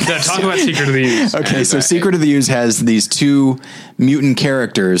talking about that. Talk about Secret of the Ooze. Okay, so Secret of the Ooze has these 2 mutant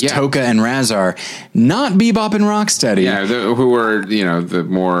characters, Toka and Razar, not Bebop and Rocksteady. Yeah, who were the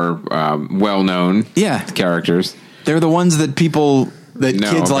more well-known characters. They're the ones that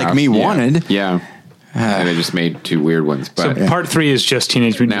kids like me wanted. Yeah. And they just made 2 weird ones. But so part 3 is just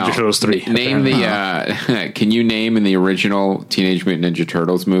Teenage Mutant Ninja Turtles 3. Name can you name in the original Teenage Mutant Ninja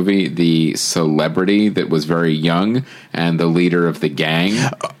Turtles movie the celebrity that was very young and the leader of the gang?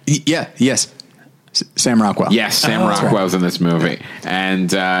 Yes. Sam Rockwell. Yes, Sam Rockwell's in this movie.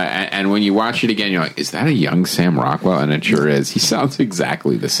 And when you watch it again, you're like, is that a young Sam Rockwell? And it sure is. He sounds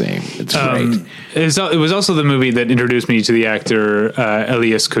exactly the same. It's great. It was also the movie that introduced me to the actor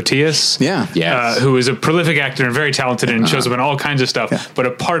Elias Koteas. Who is a prolific actor and very talented and shows up in all kinds of stuff. But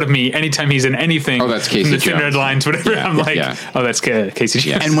a part of me, anytime he's in anything, that's Casey from the Thin Red Lines, whatever, I'm like, that's Casey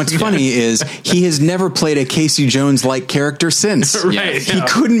Jones. And what's funny is he has never played a Casey Jones-like character since. Right. He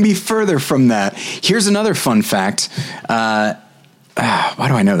couldn't be further from that. Here's another fun fact. Why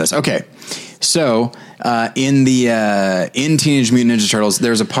do I know this? Okay. So, in Teenage Mutant Ninja Turtles,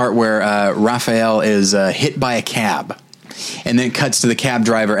 there's a part where Raphael is hit by a cab. And then it cuts to the cab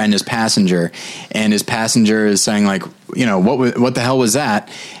driver and his passenger. And his passenger is saying, like, what the hell was that?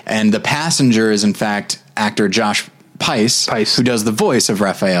 And the passenger is, in fact, actor Josh Pais, who does the voice of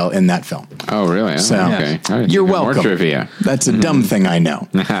Raphael in that film. Oh, really? So, okay. You're welcome. More trivia. That's a dumb thing, I know.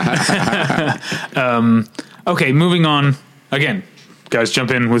 Okay, moving on. Again, guys, jump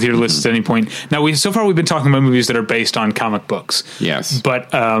in with your lists at any point. Now, we've been talking about movies that are based on comic books. Yes.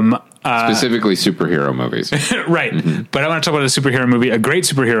 But specifically superhero movies. Right. But I want to talk about a great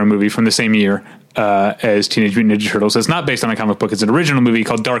superhero movie from the same year as Teenage Mutant Ninja Turtles. It's not based on a comic book. It's an original movie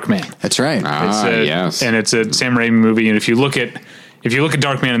called Darkman. That's right. Yes. And it's a Sam Raimi movie. And if you look at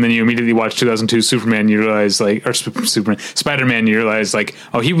Darkman and then you immediately watch 2002 Superman, you realize Spider-Man, you realize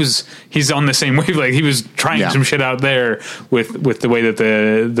he's on the same wave. Like he was trying some shit out there with the way that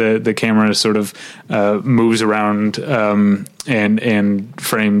the camera sort of moves around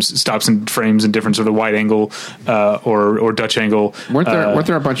and stops and frames in different sort of wide angle or Dutch angle. Weren't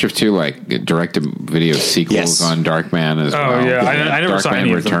there a bunch of direct to video sequels on Darkman as well? Oh yeah, I never saw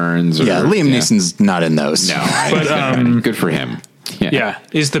any Returns. of them. Liam Neeson's not in those. No, but good for him. Yeah.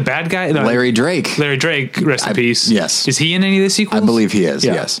 Is the bad guy Larry Drake? Rest in peace. Yes. Is he in any of the sequels? I believe he is.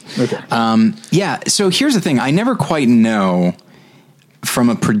 Yes. Okay. So here's the thing. I never quite know from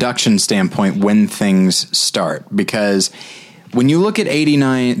a production standpoint when things start, because when you look at the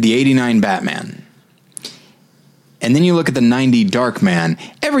 89 Batman, and then you look at the 90 Darkman,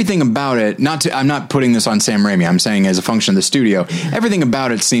 everything about it, I'm not putting this on Sam Raimi, I'm saying as a function of the studio, everything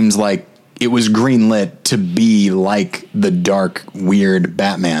about it seems like it was greenlit to be like the dark, weird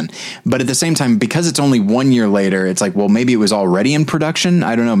Batman. But at the same time, because it's only 1 year later, it's like, well, maybe it was already in production.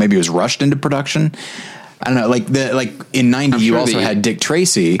 I don't know. Maybe it was rushed into production. I don't know. Like in 90, you also had Dick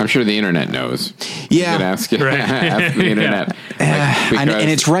Tracy. I'm sure the internet knows. Yeah. You could ask the internet. And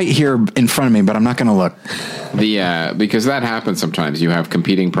it's right here in front of me, but I'm not going to look. Because that happens sometimes. You have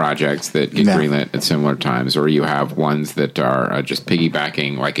competing projects that get greenlit at similar times, or you have ones that are just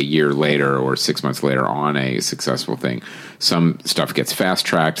piggybacking like a year later or 6 months later on a successful thing. Some stuff gets fast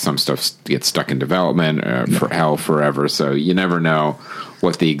tracked, some stuff gets stuck in development forever. So you never know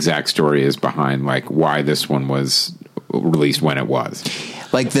what the exact story is behind like why this one was released when it was.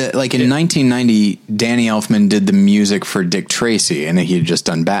 In 1990, Danny Elfman did the music for Dick Tracy, and he had just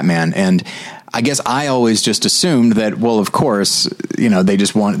done Batman. And I guess I always just assumed that, well, of course,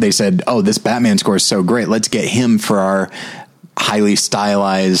 they said, oh, this Batman score is so great, let's get him for our highly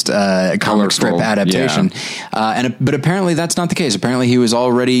stylized comic strip Colorful, adaptation. But apparently that's not the case. Apparently he was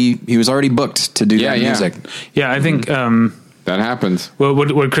already booked to do that music. Yeah, I think that happens. Well,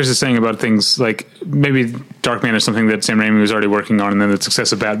 what Chris is saying about things like maybe Darkman is something that Sam Raimi was already working on, and then the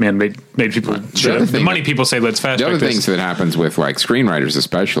success of Batman made people the money people say let's fast. The other things that happens with like screenwriters,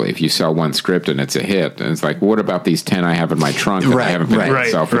 especially if you sell one script and it's a hit, and it's like, what about these 10 I have in my trunk that I haven't been able to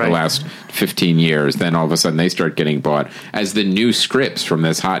sell for the last 15 years? Then all of a sudden they start getting bought as the new scripts from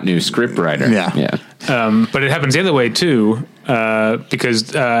this hot new script writer. Yeah. But it happens the other way too,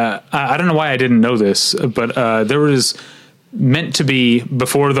 because I don't know why I didn't know this, but there was meant to be,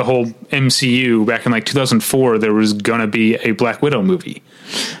 before the whole MCU back in like 2004, there was gonna be a Black Widow movie,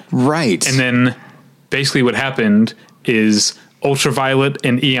 right? And then basically what happened is Ultraviolet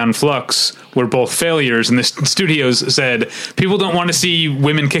and Aeon Flux were both failures, and the studios said people don't want to see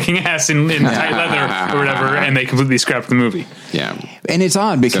women kicking ass in tight leather or whatever, and they completely scrapped the movie. And it's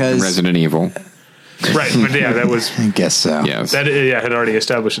odd because Resident Evil. Right, but yeah, that was... I guess so. Yes. That had already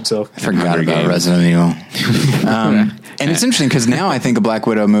established itself. I forgot about Resident Evil. And it's interesting because now I think a Black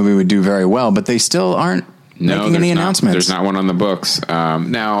Widow movie would do very well, but they still aren't making any announcements. There's not one on the books.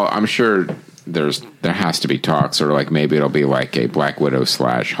 Now, I'm sure there has to be talks, or like maybe it'll be like a Black Widow /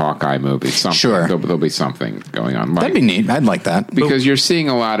 Hawkeye movie. Something. Sure. There'll be something going on. That'd be neat. I'd like that. Because you're seeing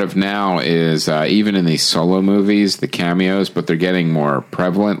a lot of now is, even in these solo movies, the cameos, but they're getting more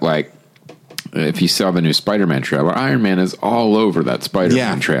prevalent. Like, if you saw the new Spider-Man trailer, Iron Man is all over that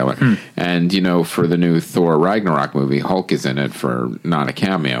Spider-Man trailer. And, for the new Thor Ragnarok movie, Hulk is in it for not a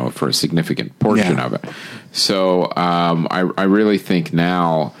cameo, for a significant portion of it. So I really think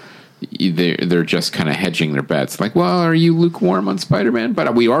now they're just kind of hedging their bets. Like, well, are you lukewarm on Spider-Man?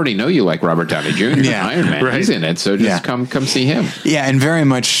 But we already know you like Robert Downey Jr. Iron Man. He's in it, so just come see him. Yeah, and very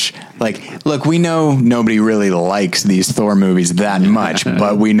much like, look, we know nobody really likes these Thor movies that much,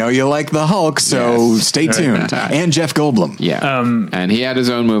 but we know you like the Hulk, so stay tuned. And Jeff Goldblum. Yeah. And he had his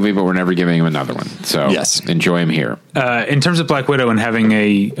own movie, but we're never giving him another one. So enjoy him here. In terms of Black Widow and having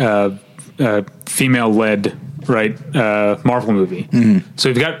a female-led Marvel movie. So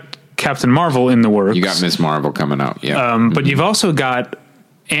you've got Captain Marvel in the works. You got Ms. Marvel coming out. Yeah. But you've also got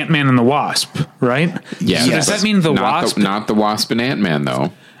Ant-Man and the Wasp, right? Yeah. So does that mean the Wasp? Not the Wasp and Ant-Man,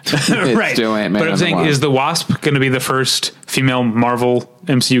 though. Right. Still Ant-Man. But I'm saying, is the Wasp going to be the first female Marvel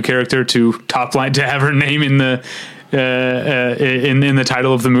MCU character to top line, to have her name in the in the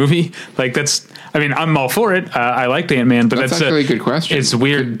title of the movie? Like, that's, I mean, I'm all for it. I liked Ant-Man, but that's actually a good question. It's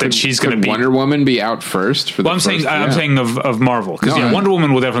weird that she's going to be Wonder Woman be out first for the I'm saying of Marvel, because Wonder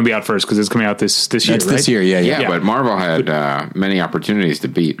Woman will definitely be out first because it's coming out this year. That's this year, yeah. But Marvel had many opportunities to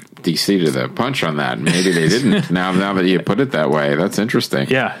beat DC to the punch on that. Maybe they didn't. now that you put it that way, that's interesting.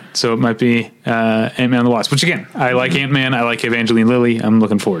 Yeah, so it might be Ant-Man and the Wasp, which again, I like Ant-Man, I like Evangeline Lilly. I'm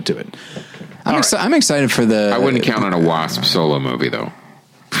looking forward to it. I'm excited for the... I wouldn't count on a Wasp solo movie, though.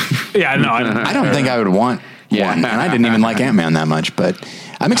 Yeah, no, I don't think I would want one. And I didn't even like Ant-Man that much, but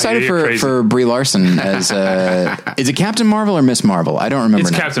I'm excited for Brie Larson as is it Captain Marvel or Miss Marvel? I don't remember.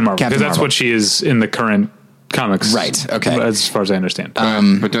 It's Captain Marvel, because that's what she is in the current comics. Right, okay. As far as I understand.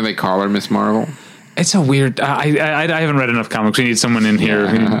 But don't they call her Miss Marvel? It's a weird... I haven't read enough comics. We need someone in here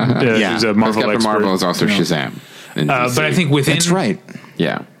who's a Marvel Captain expert. Marvel is also Shazam. But I think within... That's right.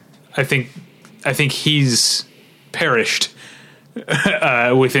 Yeah. I think he's perished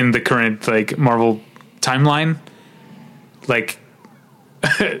within the current Marvel timeline. Like,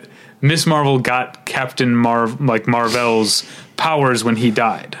 Miss Marvel got Captain Marvel's powers when he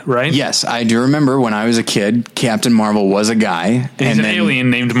died, right? Yes, I do remember when I was a kid, Captain Marvel was a guy. He's an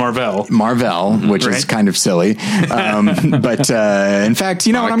alien named Marvel, which is kind of silly. But in fact,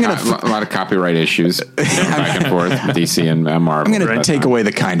 you know what? I'm going to... A lot of copyright issues back and forth, DC and Marvel. I'm going to take away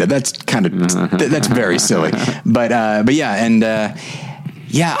the kind of. That's kind of... that's very silly. But yeah, and...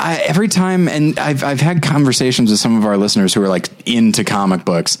 every time, and I've had conversations with some of our listeners who are into comic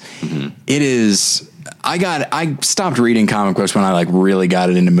books. It is... I stopped reading comic books when I really got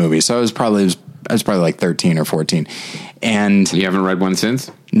it into movies. So I was probably 13 or 14. And you haven't read one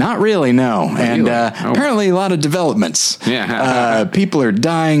since? Not really, no. And apparently a lot of developments. Yeah. People are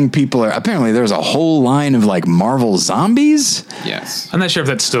dying. Apparently there's a whole line of Marvel zombies. Yes. I'm not sure if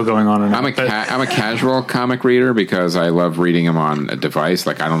that's still going on or not. I'm a casual comic reader because I love reading them on a device.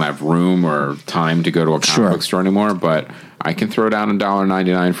 I don't have room or time to go to a comic book store anymore, but I can throw down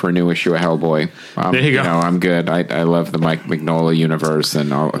 $1.99 for a new issue of Hellboy. There you go. I'm good. I love the Mike Mignola universe,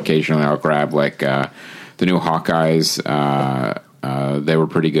 and occasionally I'll grab the new Hawkeye's They were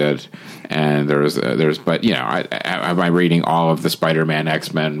pretty good. And but am I reading all of the Spider-Man,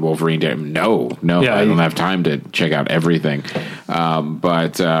 X-Men, Wolverine? No, I don't have time to check out everything.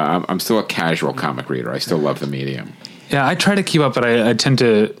 But I'm still a casual comic reader. I still love the medium. Yeah, I try to keep up, but I tend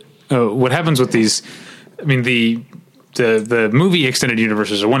to. What happens with these? I mean, the movie extended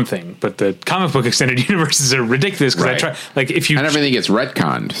universes are one thing, but the comic book extended universes are ridiculous because I try if you and everything gets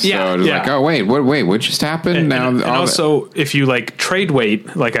retconned. Yeah, so it's like, oh wait, what just happened? And also, if you trade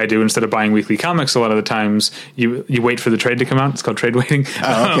wait like I do instead of buying weekly comics, a lot of the times you wait for the trade to come out. It's called trade waiting.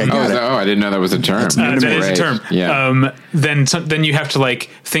 Oh, okay, I didn't know that was a term. That is a term. Yeah. Then you have to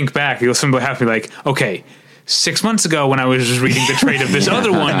think back. You'll simply have to be okay. 6 months ago when I was reading the trade of this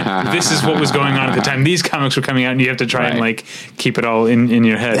other one, this is what was going on at the time these comics were coming out, and you have to try and keep it all in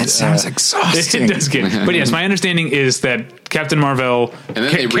your head. That sounds exhausting. It does get. But yes, my understanding is that Captain Marvel,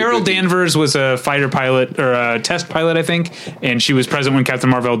 Carol Danvers was a fighter pilot or a test pilot, I think, and she was present when Captain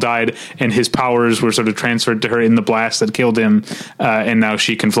Marvel died, and his powers were sort of transferred to her in the blast that killed him, and now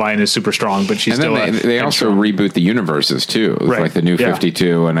she can fly and is super strong, but she's still. They also reboot the universes too, like the New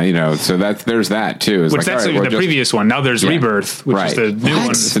 52, and so there's that too. It's that's the previous one. Now there's Rebirth, which is the new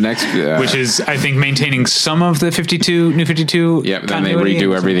one. The next, which is, I think, maintaining some of the New 52. Yeah, then they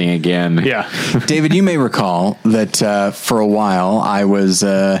redo everything again. Yeah. David, you may recall that for a while I was,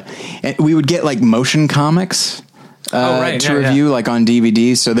 we would get motion comics. To review on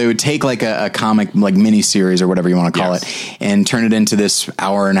DVD. So they would take a comic mini series or whatever you want to call it and turn it into this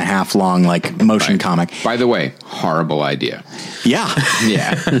hour and a half long motion comic. By the way, horrible idea. Yeah.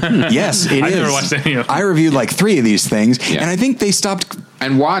 Yes, it is. Never watched any of them. I reviewed 3 of these things and I think they stopped.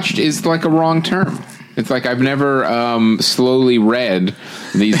 And watched is a wrong term. It's I've never slowly read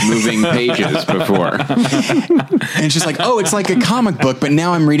these moving pages before. And it's just it's like a comic book, but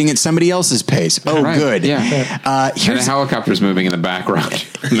now I'm reading at somebody else's pace. Oh, right. good. Yeah. And a helicopter's moving in the background.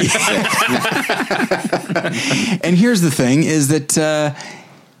 And here's the thing is that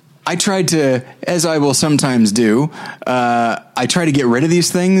I tried to, as I will sometimes do, I try to get rid of these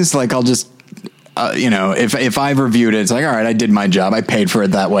things. I'll just... if I've reviewed it, it's all right, I did my job. I paid for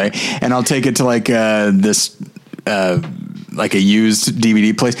it that way. And I'll take it to this, a used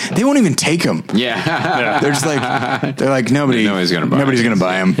DVD place. They won't even take them. Yeah. They're just nobody's going to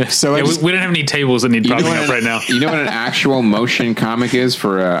buy them. So we don't have any tables that need propping up right now. You know what an actual motion comic is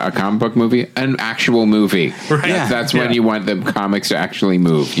for a comic book movie? An actual movie. Right. Yeah. That's when you want the comics to actually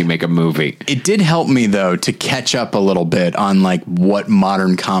move. You make a movie. It did help me though to catch up a little bit on what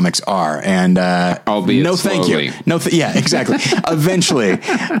modern comics are, and albeit no, slowly. thank you. Yeah, exactly. Eventually,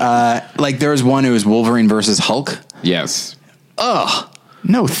 there was one who was Wolverine versus Hulk. Yes. Ugh.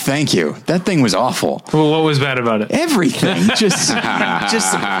 No, thank you. That thing was awful. Well, what was bad about it? Everything. just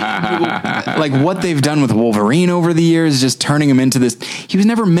what they've done with Wolverine over the years, just turning him into this. He was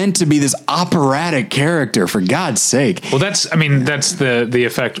never meant to be this operatic character, for God's sake. Well, that's the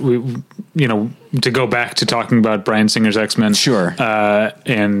effect. To go back to talking about Bryan Singer's X-Men. Sure.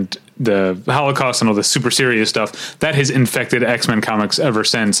 And the Holocaust and all the super serious stuff that has infected X-Men comics ever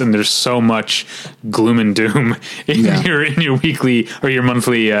since, and there's so much gloom and doom in your weekly or your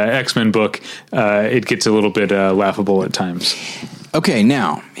monthly X-Men book. It gets a little bit laughable at times. Okay,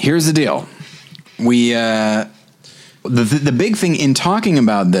 now here's the deal. We the big thing in talking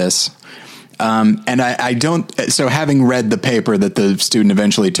about this. And I don't, so having read the paper that the student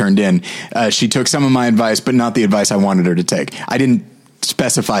eventually turned in, she took some of my advice, but not the advice I wanted her to take. I didn't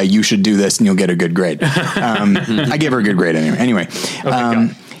specify you should do this and you'll get a good grade. I gave her a good grade anyway.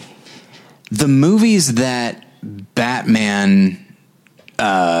 The movies that Batman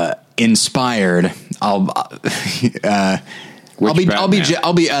inspired, I'll be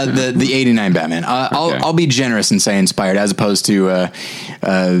the 89 Batman. I'll be generous and say inspired as opposed to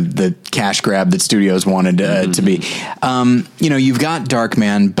the cash grab that studios wanted to be. You've got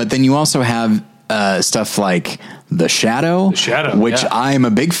Darkman, but then you also have stuff like The Shadow, which I am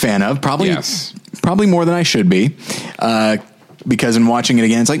a big fan of. Probably more than I should be. Because in watching it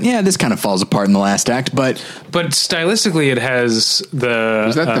again, it's this kind of falls apart in the last act, but stylistically, it has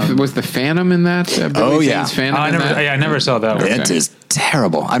the was the Phantom in that? Phantom. I never saw that one. It is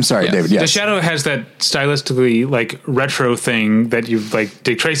terrible. I'm sorry, David. Yes. The Shadow has that stylistically retro thing that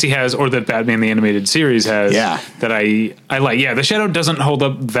Dick Tracy has, or that Batman the Animated Series has. Yeah, that I like. Yeah, the Shadow doesn't hold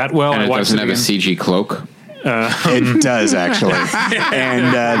up that well. And it doesn't have a CG cloak. It does actually,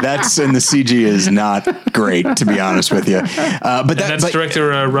 and the CG is not great, to be honest with you. But that's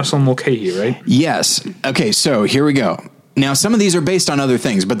director Russell Mulcahy, right? Yes. Okay, so here we go. Now, some of these are based on other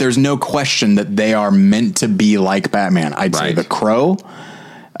things, but there's no question that they are meant to be like Batman. I'd say The Crow,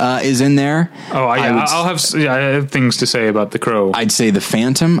 is in there. Oh, I have things to say about The Crow. I'd say The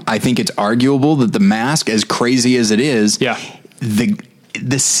Phantom. I think it's arguable that The Mask, as crazy as it is,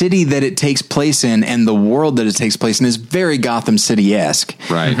 the city that it takes place in and the world that it takes place in is very Gotham City-esque.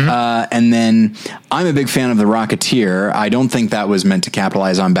 Right. And then I'm a big fan of The Rocketeer. I don't think that was meant to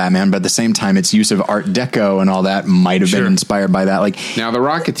capitalize on Batman, but at the same time, its use of Art Deco and all that might have been inspired by that. Like, now, The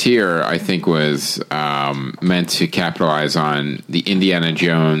Rocketeer, I think, was meant to capitalize on the Indiana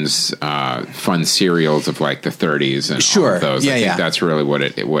Jones fun serials of like the 30s and all of those. I think that's really what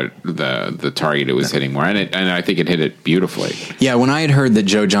the target it was hitting more, and I think it hit it beautifully. Yeah, when I had heard that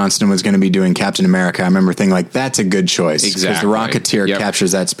Joe Johnston was going to be doing Captain America, I remember thinking like, that's a good choice. Exactly. Because The Rocketeer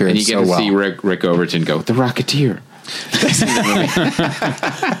captures that spirit so well. And you get to see Rick Overton go, The Rocketeer.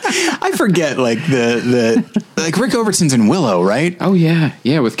 I forget like the like Rick Overton's in Willow, right? Oh yeah,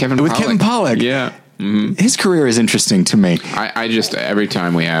 with Kevin Pollak. Yeah. Mm-hmm. His career is interesting to me. I just, every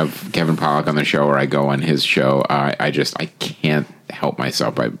time we have Kevin Pollak on the show or I go on his show, I can't help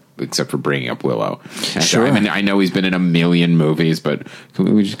myself except for bringing up Willow. Sure. I mean, I know he's been in a million movies, but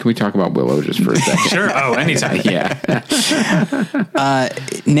can we talk about Willow just for a second? Sure. Oh, anytime. Yeah.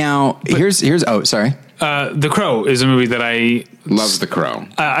 Now here's sorry. The Crow is a movie that I loves. The Crow.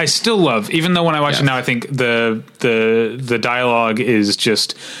 I still love, even though when I watch it now, I think the dialogue is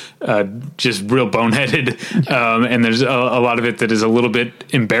just real boneheaded, and there's a lot of it that is a little bit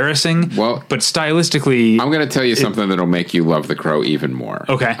embarrassing. Well, but stylistically, I'm going to tell you something that'll make you love The Crow even more.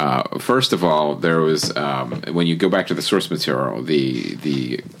 Okay. First of all, there was when you go back to the source material,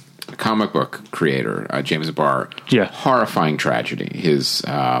 the comic book creator, James Barr, horrifying tragedy. His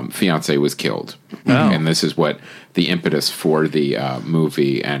fiance was killed. And this is what the impetus for the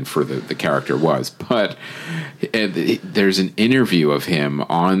movie and for the character was. But there's an interview of him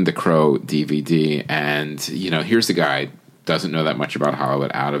on the Crow DVD, and here's the guy, doesn't know that much about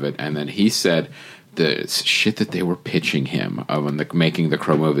Hollywood, out of it, and then he said the shit that they were pitching him of making the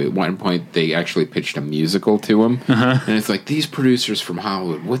Crow movie. At one point, they actually pitched a musical to him, and it's like, these producers from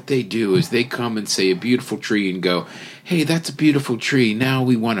Hollywood, what they do is they come and say a beautiful tree and go, hey, that's a beautiful tree, now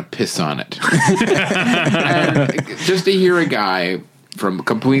we want to piss on it. And just to hear a guy from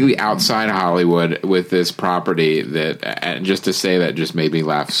completely outside Hollywood with this property and just to say that just made me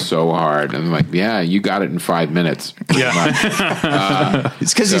laugh so hard. And I'm like, yeah, you got it in 5 minutes. Yeah.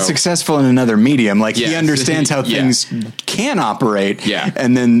 It's because he's successful in another medium. Like, he understands how things can operate. Yeah.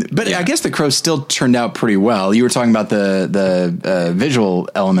 And then, I guess The Crow still turned out pretty well. You were talking about the visual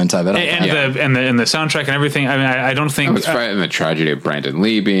element of it. And the soundtrack and everything. I mean, I don't think it's right in the tragedy of Brandon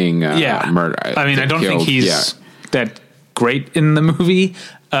Lee being murdered. I mean, I don't think he's that great in the movie,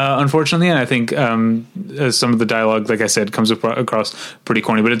 unfortunately, and I think some of the dialogue, like I said, comes across pretty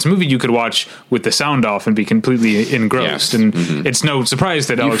corny, but it's a movie you could watch with the sound off and be completely engrossed. And it's no surprise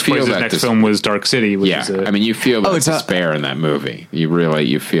that Alex Proyas' next film was Dark City. Which is I mean, you feel the despair in that movie.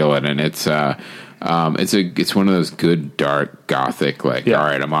 You feel it, and it's one of those good dark gothic, all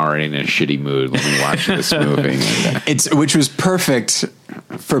right, I'm already in a shitty mood, let me watch this movie. Which was perfect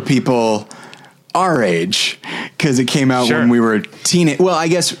for people our age, because it came out when we were teenage. Well, I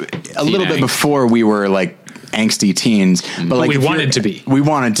guess a little bit before we were like angsty teens, but like we wanted to be. We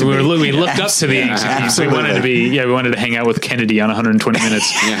wanted to. We looked up to the angsty teens. We wanted to be. Yeah, we wanted to hang out with Kennedy on 120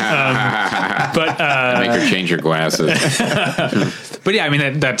 Minutes. But make her change your glasses. But yeah, I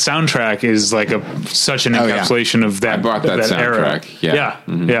mean that soundtrack is like such an encapsulation of that. I bought that soundtrack. Era.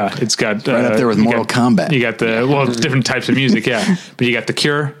 Yeah. It's got right up there with Mortal Kombat. You got different types of music. Yeah, but you got The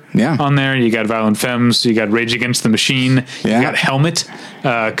Cure. Yeah. On there, you got Violent Femmes, you got Rage Against the Machine, you got Helmet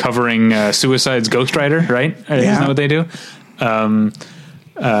covering Suicide's Ghost Rider, right? Isn't that what they do?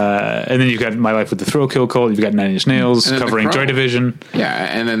 And then you've got My Life with the Thrill Kill Cult, you've got Nine Inch Nails covering Joy Division. Yeah,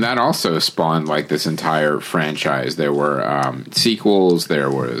 and then that also spawned like this entire franchise. There were sequels,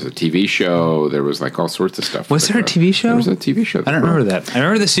 there was a TV show, there was like all sorts of stuff. Was there a TV show? There was a TV show. I don't remember that. I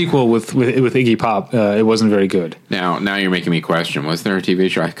remember the sequel with Iggy Pop. It wasn't very good. Now you're making me question, was there a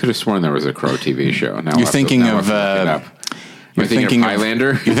TV show? I could have sworn there was a Crow TV show. Now you're thinking of... You're thinking of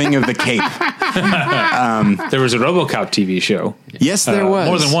Highlander? You're thinking of The Cape. There was a RoboCop TV show. Yes, there was.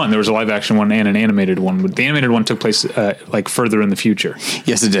 More than one. There was a live-action one and an animated one. The animated one took place like further in the future.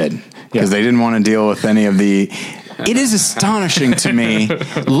 Yes, it did. Because they didn't want to deal with any of the... It is astonishing to me,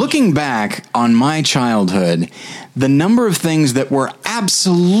 looking back on my childhood, the number of things that were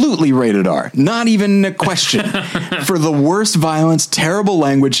absolutely rated R, not even a question, for the worst violence, terrible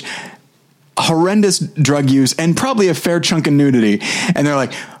language, horrendous drug use, and probably a fair chunk of nudity. And they're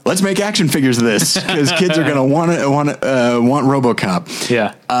like, let's make action figures of this because kids are going to want RoboCop.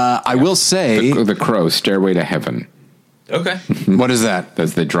 Yeah. I will say the Crow, Stairway to Heaven. Okay. What is that?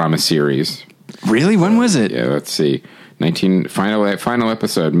 That's the drama series. Really? When was it? Yeah, let's see. Final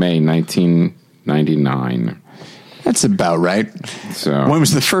episode, May 1999. That's about right. So when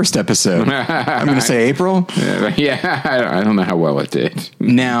was the first episode? I'm going to say April. Yeah, I don't know how well it did.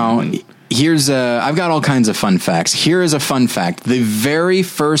 Now, I've got all kinds of fun facts. Here is a fun fact. The very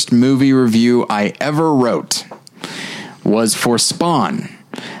first movie review I ever wrote was for Spawn.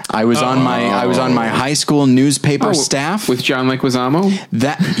 I was on my high school newspaper staff with John Leguizamo.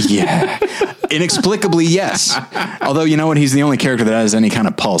 Inexplicably, yes. Although, you know what? He's the only character that has any kind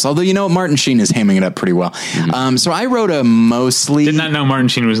of pulse. Although, you know what? Martin Sheen is hamming it up pretty well. So I wrote a mostly... Did not know Martin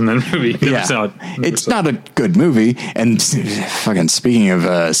Sheen was in that movie. It's not a good movie. And fucking speaking of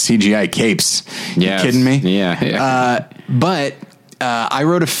CGI capes, yes. You kidding me? Yeah. But I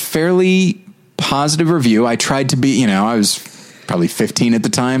wrote a fairly positive review. I tried to be, I was probably 15 at the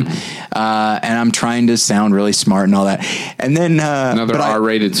time, and I'm trying to sound really smart and all that. And then another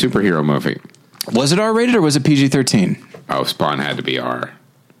R-rated superhero movie. Was it R-rated or was it PG-13? Oh, Spawn had to be R.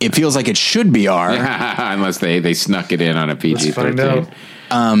 It feels like it should be R, unless they snuck it in on a PG-13.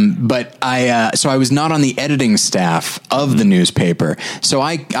 But I was not on the editing staff of the newspaper, so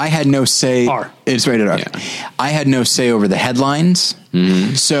I had no say. It's rated R. Yeah. I had no say over the headlines.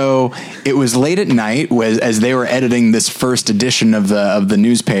 So it was late at night as they were editing this first edition of the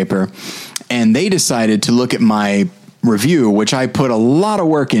newspaper, and they decided to look at my review, which I put a lot of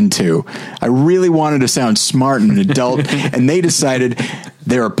work into. I really wanted to sound smart and adult, and they decided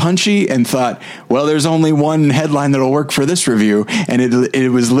they were punchy and thought, well, there's only one headline that'll work for this review, and it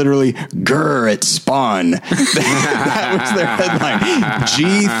was literally "Grr at Spawn." That was their headline.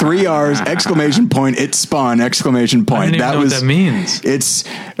 G 3 R's exclamation point at Spawn exclamation point. I don't even know what that means. It's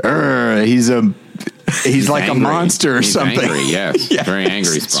He's like angry. A monster or something. Angry, yes. Very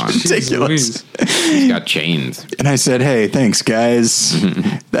angry Spawn. Ridiculous. He's got chains. And I said, hey, thanks, guys.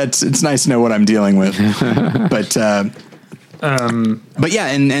 It's nice to know what I'm dealing with. But yeah,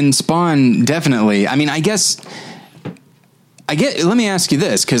 and Spawn definitely. I mean, I guess. Let me ask you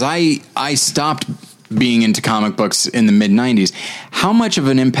this, because I stopped being into comic books in the mid '90s. How much of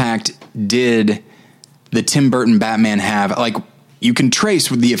an impact did the Tim Burton Batman have? Like, you can trace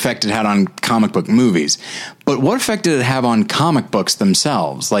the effect it had on comic book movies, but what effect did it have on comic books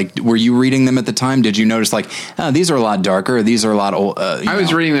themselves? Like, were you reading them at the time? Did you notice, like, these are a lot darker, these are a lot old? I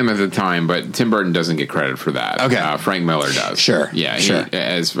was reading them at the time, but Tim Burton doesn't get credit for that. Okay. Frank Miller does. Sure. Yeah. Sure.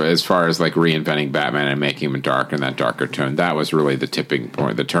 As far as like reinventing Batman and making him dark and that darker tone, that was really the tipping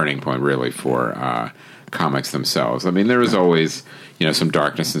point, the turning point, really, for comics themselves. I mean, there was always some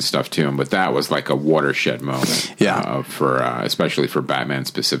darkness and stuff to him, but that was like a watershed moment. For especially for Batman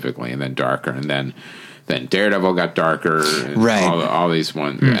specifically, and then darker, and then Daredevil got darker, and right? All these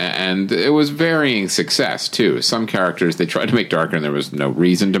ones, and it was varying success too. Some characters they tried to make darker, and there was no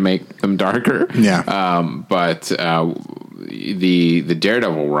reason to make them darker. Yeah. But the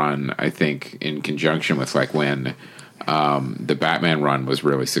Daredevil run, I think, in conjunction with like when the Batman run was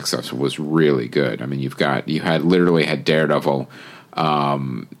really successful, was really good. I mean, you literally had Daredevil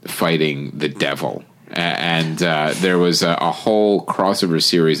fighting the devil, and there was a whole crossover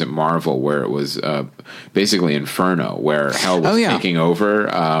series at Marvel where it was basically Inferno, where hell was taking over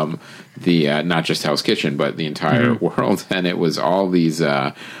the not just Hell's Kitchen but the entire world, and it was all these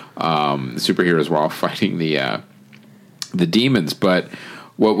superheroes were all fighting the demons. But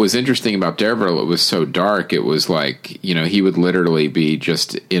what was interesting about Daredevil, it was so dark. It was like, he would literally be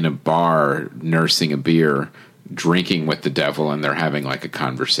just in a bar nursing a beer, drinking with the devil, and they're having like a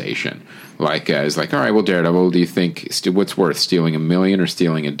conversation. Like, it's like, all right, well, Daredevil, do you think what's worth, stealing $1 million or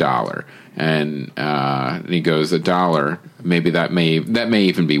stealing $1? And he goes, $1. Maybe that may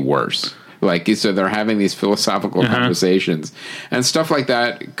even be worse. Like, so they're having these philosophical conversations, and stuff like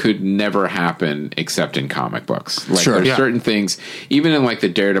that could never happen except in comic books. Like, there's certain things, even in like the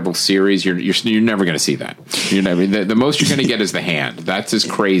Daredevil series, you're never going to see that. The most you're going to get is the hand. That's as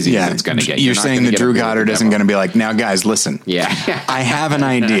crazy as it's going to get. You're saying that Drew Goddard isn't going to be like, now guys, listen. Yeah, I have an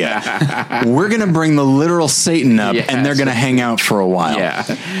idea. We're going to bring the literal Satan up, and they're going to hang out for a while. Yeah,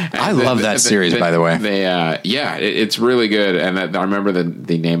 I love that series, by the way. It's really good. And I remember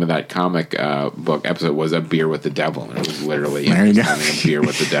the name of that comic book episode was A Beer with the Devil, and it was literally having a beer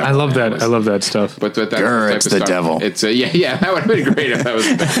with the devil. I love that. I love that stuff. But that it's the devil. It's that would have been great if that was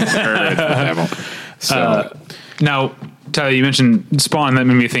it's the devil. So now, Tyler, you mentioned Spawn. That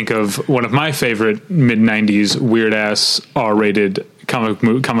made me think of one of my favorite mid '90s weird ass R-rated comic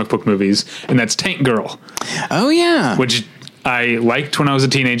book movies, and that's Tank Girl. Oh yeah, which I liked when I was a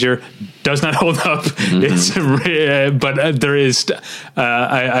teenager. Does not hold up. It's but there is.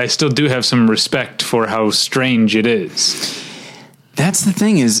 I still do have some respect for how strange it is. That's the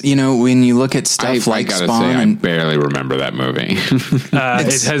thing is, when you look at stuff I like gotta Spawn, say, I barely remember that movie.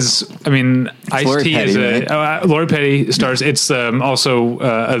 It has, Ice-T is Lori Petty stars. It's also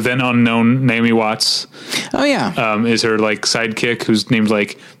a then unknown Naomi Watts. Oh yeah, is her like sidekick who's named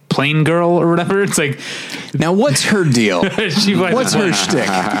like Plain Girl or whatever. It's like, now what's her deal? What's her shtick?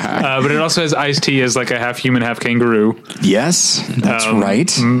 But it also has Ice-T as like a half human, half kangaroo. Yes, that's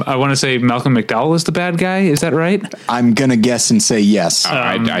right. I want to say Malcolm McDowell is the bad guy. Is that right? I'm gonna guess and say yes.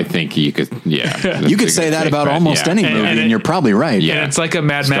 I think you could, yeah. You could say that about almost any movie, and you're probably right. Yeah, and it's like a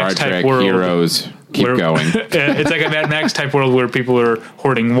Mad Max Star type Trek world. Heroes. Keep going. It's like a Mad Max type world where people are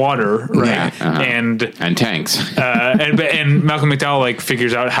hoarding water, right? Yeah, and tanks. and Malcolm McDowell like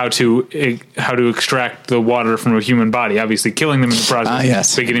figures out how to extract the water from a human body, obviously killing them in the process.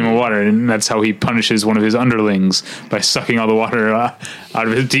 Yes, by getting him water, and that's how he punishes one of his underlings by sucking all the water out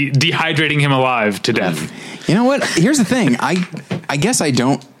of his, dehydrating him alive to death. You know what? Here's the thing. I guess I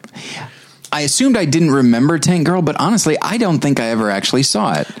don't. I assumed I didn't remember Tank Girl, but honestly, I don't think I ever actually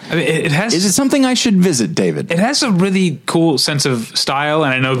saw it. I mean, it has. Is it something I should visit, David? It has a really cool sense of style,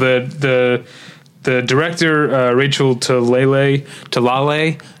 and I know the director Rachel Talalay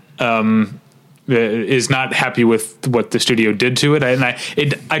is not happy with what the studio did to it, and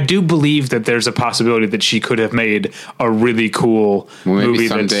I do believe that there's a possibility that she could have made a really cool maybe movie.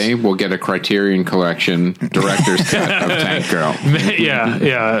 Someday we'll get a Criterion Collection director's cut of Tank Girl.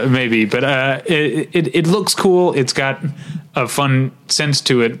 Yeah, maybe. But it looks cool. It's got a fun sense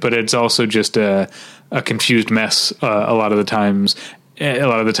to it, but it's also just a confused mess a lot of the time.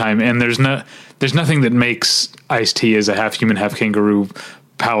 And there's nothing that makes Ice-T as a half human, half kangaroo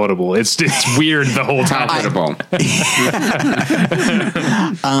palatable. It's weird the whole time. Palatable.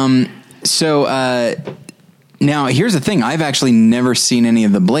 So now here's the thing. I've actually never seen any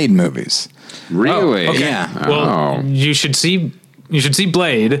of the Blade movies. Really? Oh, okay. Yeah. Well, you should see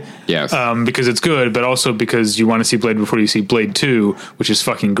Blade. Yes. Because it's good, but also because you want to see Blade before you see Blade 2, which is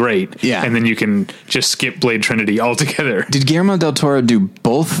fucking great. Yeah. And then you can just skip Blade Trinity altogether. Did Guillermo del Toro do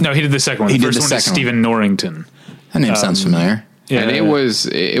both? No, he did the second one. The first one is Stephen Norrington. That name sounds familiar. Yeah. And it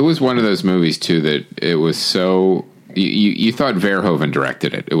was one of those movies too that it was so you thought Verhoeven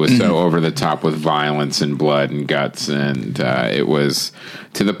directed it. It was so over the top with violence and blood and guts, and it was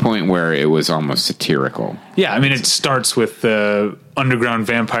to the point where it was almost satirical. Yeah, I mean, it starts with the underground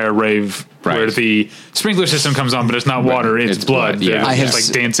vampire rave where the sprinkler system comes on, but it's not water; it's blood. Yeah, it's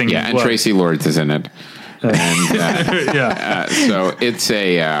like dancing. Yeah, and Tracy Lords is in it. And so it's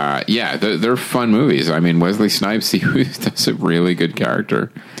they're fun movies. I mean, Wesley Snipes, he does a really good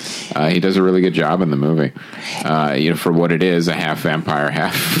character. He does a really good job in the movie. For what it is, a half vampire,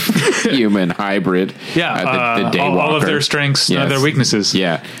 half human hybrid. Yeah, the Daywalker. All of their strengths, none of their weaknesses.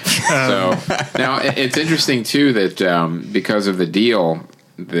 Yeah. So now it's interesting too that because of the deal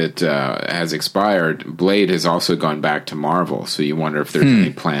that has expired, Blade has also gone back to Marvel. So you wonder if there's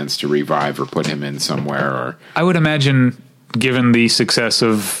any plans to revive or put him in somewhere. Or I would imagine, given the success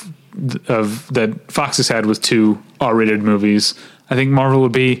of that Fox has had with 2 R-rated movies, I think Marvel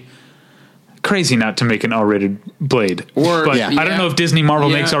would be crazy not to make an R-rated Blade. I don't know if Disney Marvel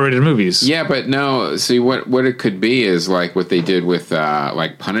makes R-rated movies. Yeah, but no. See, what it could be is like what they did with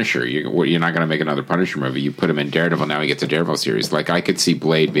like Punisher. You're not going to make another Punisher movie. You put him in Daredevil. Now he gets a Daredevil series. Like I could see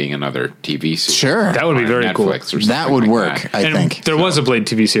Blade being another TV series. Sure, that would be very cool. That would work. I think there was a Blade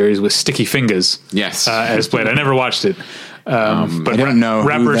TV series with Sticky Fingers. Yes, as Blade. I never watched it. But I don't know.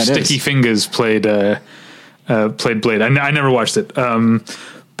 Rapper Sticky Fingers played Blade. I never watched it.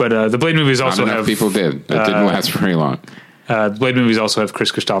 But the Blade movies also have people did. It didn't last very long. Blade movies also have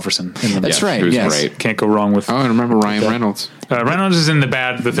Chris Christopherson in them. That's right. Yes, great. Can't go wrong with. Oh, I remember Ryan Reynolds. Reynolds is in the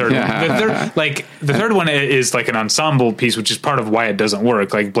third one. The third one is like an ensemble piece, which is part of why it doesn't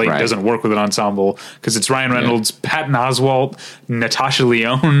work. Like Blade doesn't work with an ensemble because it's Ryan Reynolds, Patton Oswalt, Natasha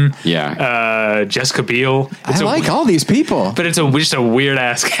Lyonne, Jessica Biel. I like all these people, but it's just a weird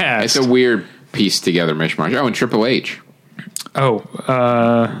ass cast. It's a weird piece together mishmash. Oh, and Triple H. Oh,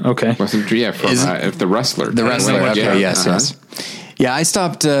 okay. Wasn't from the wrestler? The wrestler. Okay, yes. Yeah, I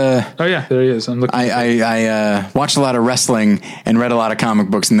stopped. Oh yeah, there he is. I'm looking. I watched a lot of wrestling and read a lot of comic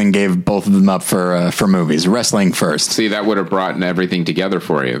books, and then gave both of them up for movies. Wrestling first. See, that would have brought everything together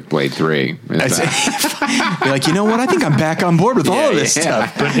for you. Blade 3. You're like, you know what? I think I'm back on board with all of this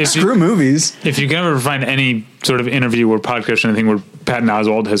stuff. But screw movies. If you can ever find any sort of interview or podcast or anything where Patton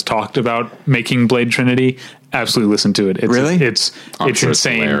Oswalt has talked about making Blade Trinity, absolutely listen to it. It's, Really? It's sure it's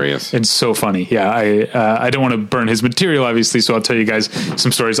insane. hilarious. It's so funny. Yeah. I don't want to burn his material, obviously, so I'll tell you guys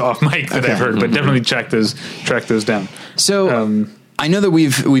some stories off mic that I've heard, but definitely track those down. So I know that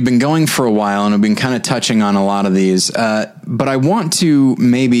we've been going for a while and we've been kind of touching on a lot of these, but I want to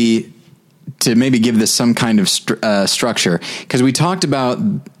maybe give this some kind of structure, because we talked about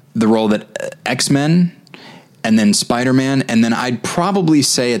the role that X-Men and then Spider-Man, and then I'd probably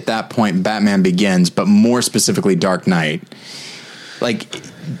say at that point Batman Begins, but more specifically Dark Knight. Like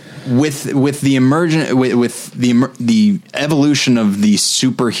with the the evolution of the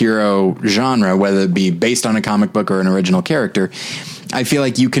superhero genre, whether it be based on a comic book or an original character, I feel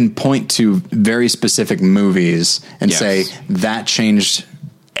like you can point to very specific movies and say that changed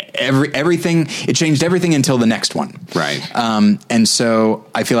everything. It changed everything until the next one. Right. And so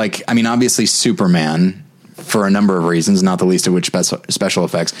I feel like, I mean, obviously Superman, for a number of reasons, not the least of which special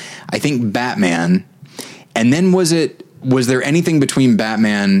effects. I think Batman, and then was there anything between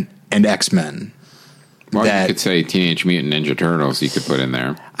Batman and X-Men? Well, you could say Teenage Mutant Ninja Turtles you could put in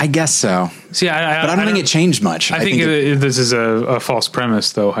there. I guess so. See, but I don't think it changed much. I think this is a false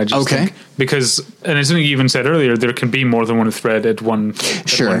premise, though. I just think because, and as something you even said earlier, there can be more than one thread at one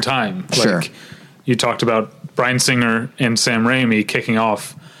time. Like you talked about Bryan Singer and Sam Raimi kicking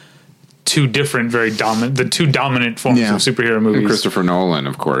off two different, the two dominant forms of superhero movies. And Christopher Nolan,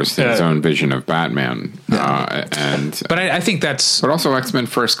 of course, his own vision of Batman. But I think that's... But also X-Men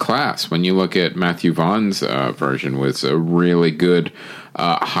First Class, when you look at Matthew Vaughn's version, was a really good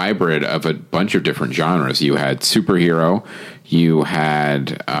hybrid of a bunch of different genres. You had superhero, you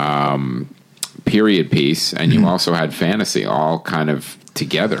had period piece, and you also had fantasy, all kind of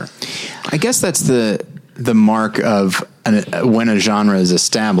together. I guess that's the mark of when a genre is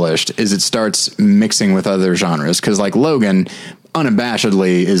established, is it starts mixing with other genres. Because like Logan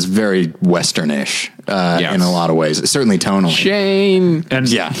unabashedly is very Westernish in a lot of ways, certainly tonally. Shane. And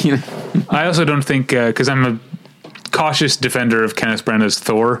I also don't think, because I'm a cautious defender of Kenneth Branagh's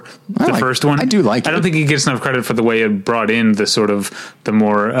Thor, first one. I do like it. I don't think he gets enough credit for the way it brought in the sort of the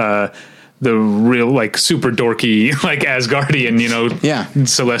more the real, like, super dorky, like Asgardian,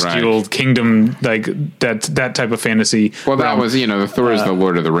 celestial kingdom, like that type of fantasy. Well, that was, the Thor is the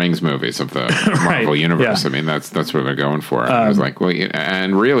Lord of the Rings movies of the Marvel universe. Yeah. I mean, that's what they're going for. I was like, well,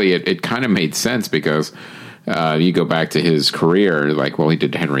 and really it kind of made sense because you go back to his career, like, well, he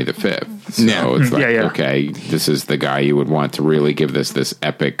did Henry V. So it's like, okay, this is the guy you would want to really give this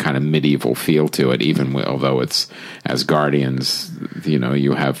epic kind of medieval feel to it, even although it's Asgardians,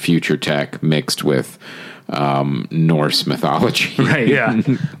 you have future tech mixed with Norse mythology. Right, yeah.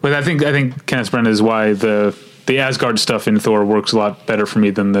 But I think Kenneth Branagh is why the Asgard stuff in Thor works a lot better for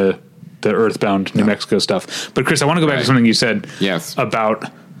me than the Earthbound New Mexico stuff. But Chris, I want to go back to something you said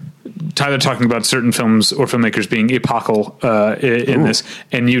about Tyler talking about certain films or filmmakers being epochal in this,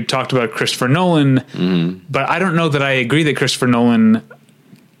 and you talked about Christopher Nolan, but I don't know that I agree that Christopher Nolan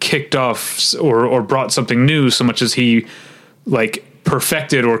kicked off or brought something new so much as he like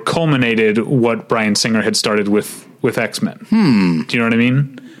perfected or culminated what Bryan Singer had started with X-Men. Do you know what I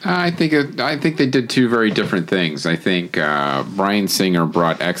mean? I think they did two very different things. I think Bryan Singer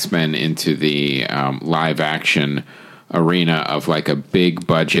brought X-Men into the live action arena of like a big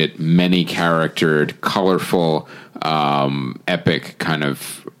budget, many charactered, colorful, epic kind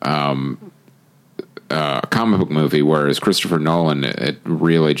of comic book movie, whereas Christopher Nolan, it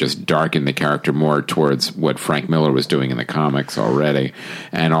really just darkened the character more towards what Frank Miller was doing in the comics already,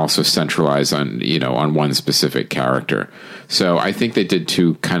 and also centralized on one specific character. So I think they did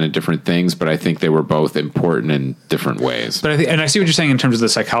two kind of different things, but I think they were both important in different ways. But I see what you're saying in terms of the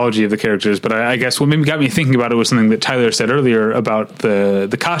psychology of the characters, but I guess what maybe got me thinking about it was something that Tyler said earlier about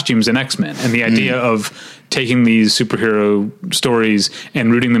the costumes in X-Men and the idea of taking these superhero stories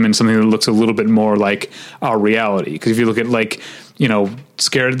and rooting them in something that looks a little bit more like our reality. Because if you look at the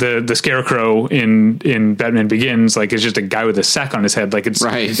Scarecrow in Batman Begins, like it's just a guy with a sack on his head. Like it's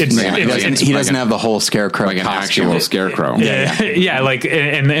right. He doesn't have the whole Scarecrow like costume. An actual Scarecrow. Yeah. Like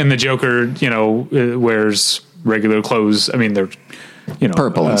and the Joker, wears regular clothes. I mean, they're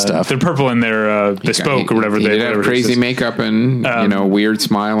purple and stuff. They're purple and they're bespoke or whatever. They did have crazy makeup and weird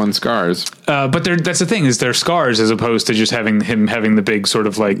smile and scars. But that's the thing, is they're scars as opposed to just having the big sort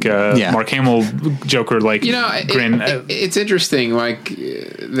of like Mark Hamill Joker like grin. It's interesting. Like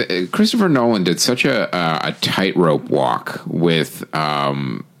Christopher Nolan did such a tightrope walk with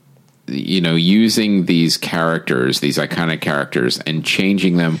using these characters, these iconic characters, and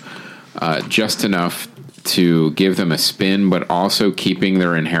changing them just enough to give them a spin, but also keeping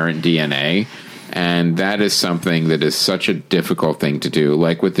their inherent DNA. And that is something that is such a difficult thing to do.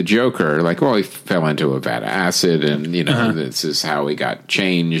 Like with the Joker, like, well, he fell into a vat of acid, and this is how he got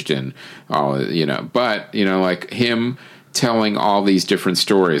changed, and all, But like him telling all these different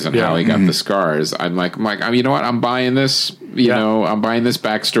stories on how he got the scars. I'm like, you know what? I'm buying this. I'm buying this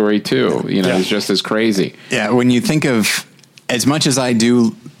backstory too. It's just as crazy. Yeah, when you think of, as much as I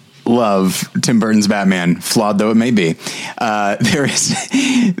do love Tim Burton's Batman, flawed though it may be, there is.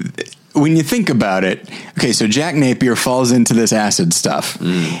 When you think about it, okay, so Jack Napier falls into this acid stuff,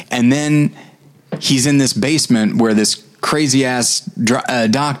 and then he's in this basement where this crazy ass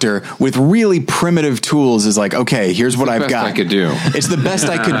doctor with really primitive tools is like, okay, here's what I've got. I could do. It's the best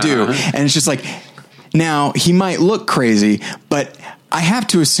I could do, and it's just like, now he might look crazy, but I have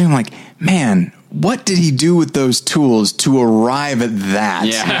to assume, like, man, what did he do with those tools to arrive at that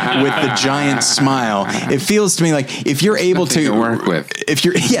with the giant smile? It feels to me like if you're able to work with, if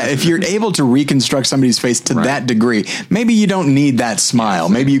you're able to reconstruct somebody's face to that degree, maybe you don't need that smile.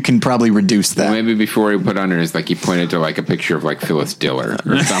 Maybe you can probably reduce that. Well, maybe before he put under his, like, he pointed to like a picture of like Phyllis Diller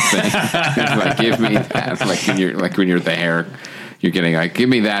or something. Like, give me that. Like when you're the hair, you're getting like, give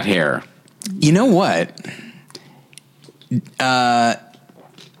me that hair. You know what?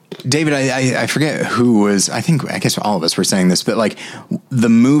 David, I forget who was, I guess all of us were saying this, but like the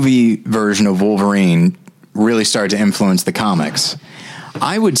movie version of Wolverine really started to influence the comics.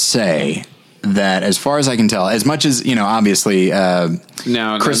 I would say that, as far as I can tell, as much as, obviously,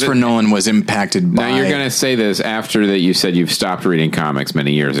 Christopher Nolan was impacted by... Now you're going to say this after that you said you've stopped reading comics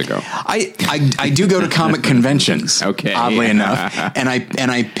many years ago. I do go to comic conventions, okay, oddly enough, and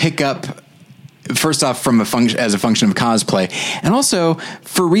I pick up, first off, as a function of cosplay, and also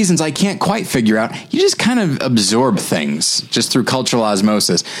for reasons I can't quite figure out. You just kind of absorb things just through cultural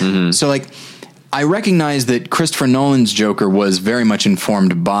osmosis. Mm-hmm. So, like, I recognize that Christopher Nolan's Joker was very much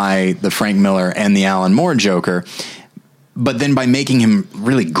informed by the Frank Miller and the Alan Moore Joker, but then by making him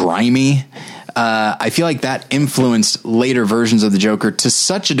really grimy, I feel like that influenced later versions of the Joker to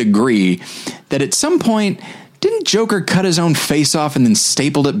such a degree that at some point, didn't Joker cut his own face off and then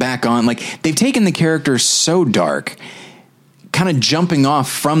stapled it back on? Like, they've taken the character so dark, kind of jumping off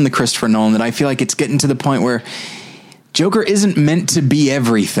from the Christopher Nolan, that I feel like it's getting to the point where Joker isn't meant to be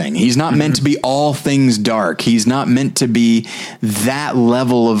everything. He's not meant to be all things dark. He's not meant to be that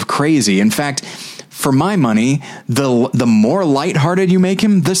level of crazy. In fact, for my money, the more lighthearted you make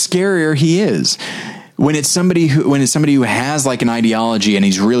him, the scarier he is. When it's somebody who has like an ideology and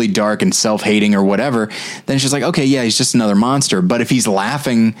he's really dark and self-hating or whatever, then it's just like, okay, yeah, he's just another monster. But if he's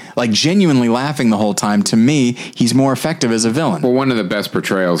laughing, like genuinely laughing the whole time, to me, he's more effective as a villain. Well, one of the best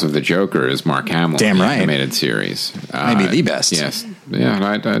portrayals of the Joker is Mark Hamill. Damn right. Animated series. Maybe the best. Yes. Yeah,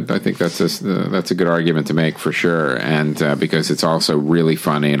 I think that's a good argument to make for sure. And because it's also really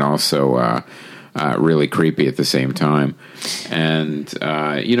funny and also really creepy at the same time. And,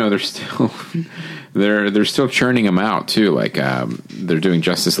 they're still... They're still churning them out too. Like they're doing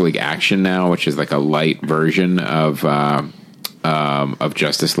Justice League Action now, which is like a light version of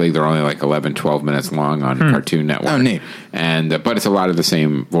Justice League. They're only like 11, 12 minutes long on Cartoon Network. Oh, neat. And but it's a lot of the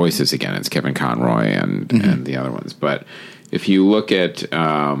same voices again. It's Kevin Conroy and the other ones. But if you look at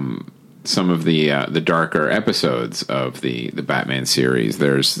some of the darker episodes of the Batman series,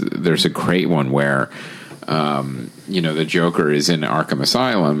 there's a great one where the Joker is in Arkham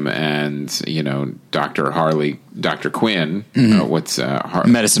Asylum, and Dr. Quinn,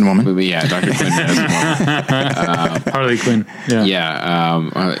 Medicine Woman? Yeah, Dr. Quinn, Medicine Woman. Harley Quinn. Yeah.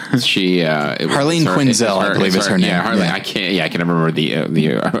 She Harleen Quinzel, I believe is her name. Yeah, Harley. Yeah. I can never remember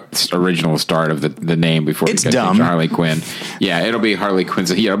the original start of the name before it's dumb. Harley Quinn. Yeah, it'll be Harley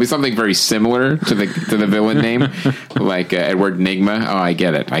Quinzel. Yeah, it'll be something very similar to the villain name, like Edward Nygma. Oh, I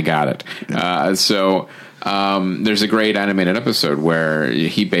get it. I got it. There's a great animated episode where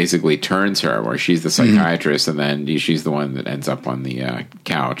he basically turns her, where she's the psychiatrist, and then she's the one that ends up on the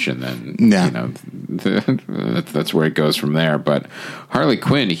couch, and then that's where it goes from there. But Harley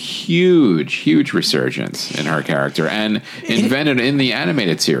Quinn, huge resurgence in her character, and invented in the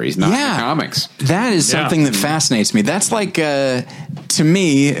animated series, not in the comics. That is something that fascinates me. That's like, to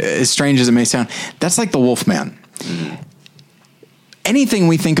me, as strange as it may sound, that's like the Wolfman. Anything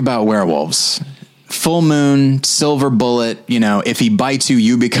we think about werewolves, full moon, silver bullet, if he bites you,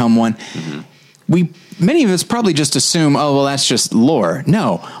 you become one. Many of us probably just assume, oh, well, that's just lore.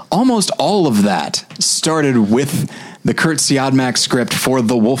 No, almost all of that started with the Kurt Siodmak script for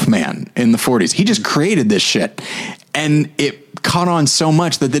The Wolfman in the 40s. He just created this shit, and it caught on so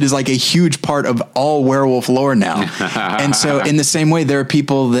much that it is like a huge part of all werewolf lore now. And so in the same way, there are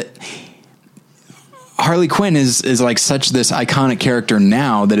people that... Harley Quinn is like such this iconic character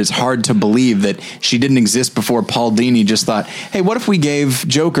now that it's hard to believe that she didn't exist before Paul Dini just thought, hey, what if we gave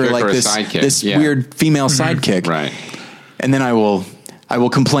Joker like this weird female sidekick? Right. And then I will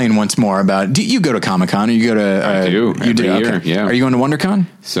complain once more about. Do you go to Comic-Con or you go to? I do. You do. Year, okay. Yeah. Are you going to WonderCon?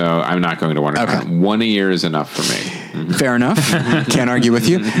 So I'm not going to WonderCon. Okay. One a year is enough for me. Mm-hmm. Fair enough. Can't argue with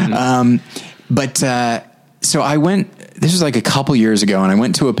you. So I went. This was like a couple years ago, and I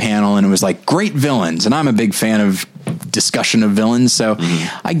went to a panel, and it was like great villains, and I'm a big fan of discussion of villains. So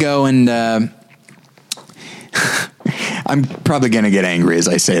I go and. I'm probably going to get angry as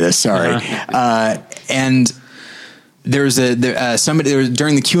I say this. Sorry. And there's somebody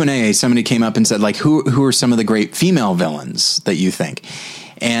during the Q&A, somebody came up and said, like, who are some of the great female villains that you think?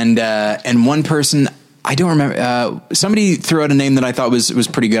 And one person, I don't remember, somebody threw out a name that I thought was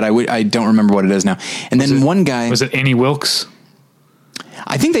pretty good. I don't remember what it is now. And then one guy, was it Annie Wilkes?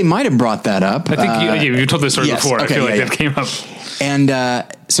 I think they might've brought that up. I think you told this story before. Okay, I feel like that came up. And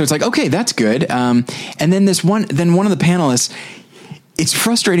so it's like, okay, that's good. And then one of the panelists, it's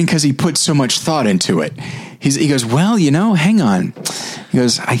frustrating because he put so much thought into it. He goes, well, hang on. He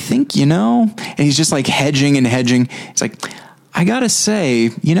goes, I think, and he's just like hedging. It's like, I gotta say,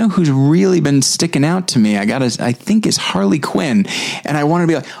 who's really been sticking out to me? I think is Harley Quinn. And I want to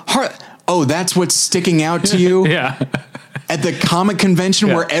be like, oh, that's what's sticking out to you? Yeah. At the comic convention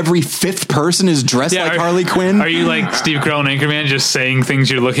where every fifth person is dressed like Harley Quinn? Are you like Steve Carell and Anchorman just saying things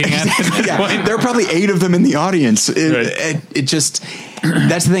you're looking at? Yeah, there are probably 8 of them in the audience. It just,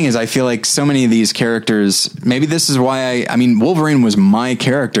 that's the thing is I feel like so many of these characters, maybe this is why I mean, Wolverine was my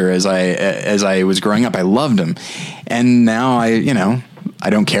character as I was growing up. I loved him. And now I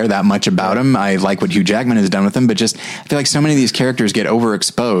don't care that much about him. I like what Hugh Jackman has done with him, but just, I feel like so many of these characters get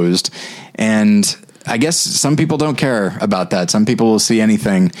overexposed, and I guess some people don't care about that. Some people will see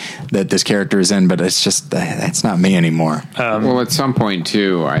anything that this character is in, but it's just, that's not me anymore. Well, at some point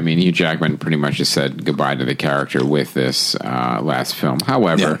too, I mean, Hugh Jackman pretty much just said goodbye to the character with this last film.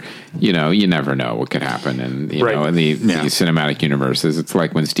 However, you never know what could happen. And, in the cinematic universes, it's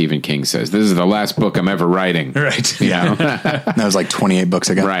like when Stephen King says, this is the last book I'm ever writing. Right. That was like 28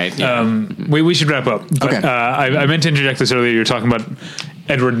 books ago. Right. Yeah. We should wrap up. But, okay. I meant to interject this earlier. You were talking about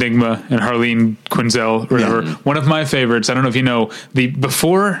Edward Nygma and Harleen Quinzel, or whatever. Yeah. One of my favorites, I don't know if you know,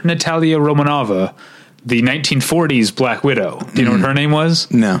 before Natalia Romanova, the 1940s Black Widow. Do you know what her name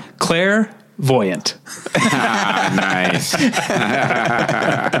was? No. Claire Voyant. Nice.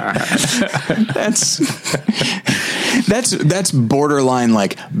 That's borderline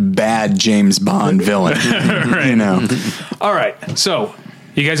like bad James Bond villain. Right. All right. So,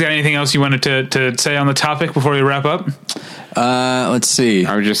 you guys got anything else you wanted to say on the topic before we wrap up? Let's see.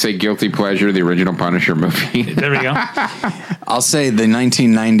 I would just say guilty pleasure, the original Punisher movie. There we go. I'll say the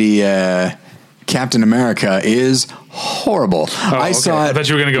 1990 Captain America is horrible. I saw it. I thought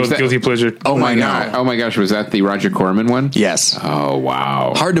you were going to go with guilty pleasure. Oh my god! Oh my gosh! Was that the Roger Corman one? Yes. Oh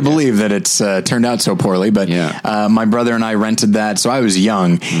wow! Hard to believe that it's turned out so poorly, but my brother and I rented that, so I was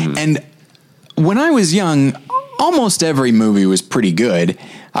young, and when I was young, almost every movie was pretty good.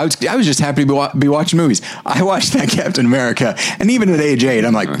 I was just happy to be watching movies. I watched that Captain America, and even at age 8,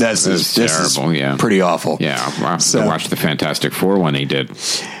 I'm like, this is terrible. Pretty awful. Yeah, I watched the Fantastic Four one he did.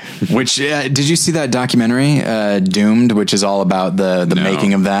 Which did you see that documentary, Doomed, which is all about the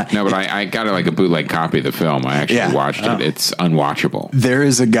making of that? No, but I got like a bootleg copy of the film. I actually watched it. It's unwatchable. There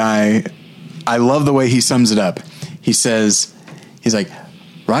is a guy, I love the way he sums it up. He's like,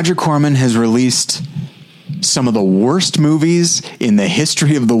 Roger Corman has released some of the worst movies in the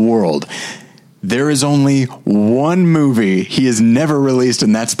history of the world. There is only one movie he has never released,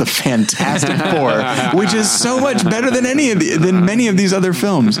 and that's the Fantastic Four, which is so much better than many of these other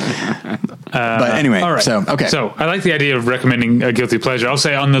films. But anyway, all right. So I like the idea of recommending a guilty pleasure. I'll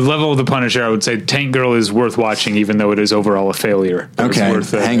say on the level of the Punisher, I would say Tank Girl is worth watching, even though it is overall a failure. Okay,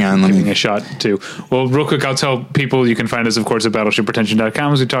 it's worth hang on, giving a shot to. Well, real quick, I'll tell people you can find us, of course, at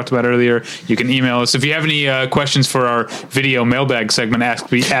battleshippretension.com, as we talked about earlier. You can email us if you have any questions for our video mailbag segment. Ask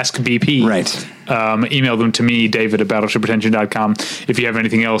BP. Right. Email them to me, David, at battleshippretension.com. If you have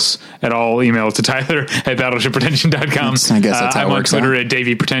anything else at all, email it to Tyler at battleshippretension.com. I guess that's how it works. I'm on Twitter at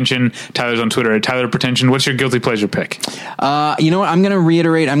Davey Pretension. Tyler's on Twitter at Tyler Pretension. What's your guilty pleasure pick? You know what? I'm going to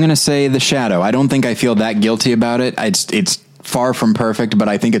reiterate. I'm going to say The Shadow. I don't think I feel that guilty about it. It's far from perfect, but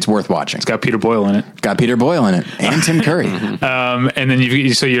I think it's worth watching. It's got Peter Boyle in it. Got Peter Boyle in it and Tim Curry. And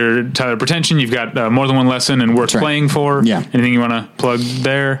then so you're Tyler Pretension. You've got More Than One Lesson and Worth Playing For. Yeah. Anything you want to plug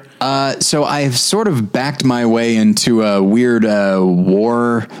there? So I've sort of backed my way into a weird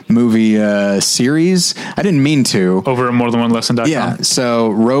war movie series. I didn't mean to. Over at morethanonelesson.com. Yeah.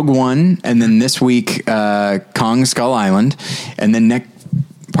 So Rogue One, and then this week Kong Skull Island, and then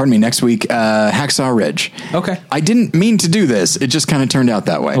next week Hacksaw Ridge. Okay. I didn't mean to do this. It just kind of turned out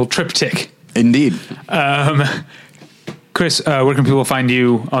that way. A little triptych. Indeed. Chris, where can people find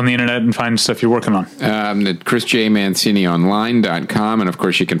you on the internet and find stuff you're working on? At ChrisJManciniOnline.com, and of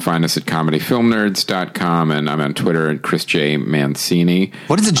course you can find us at ComedyFilmNerds.com, and I'm on Twitter at ChrisJMancini.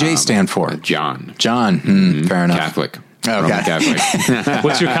 What does the J stand for? John. Fair enough. Catholic. Oh, Roman okay. Catholic.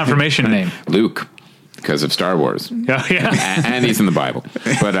 What's your confirmation name? Luke. Because of Star Wars. Oh, yeah. And he's in the Bible.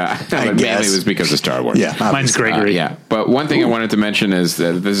 But mainly it was because of Star Wars. Yeah. Mine's Gregory. Yeah. But one thing I wanted to mention is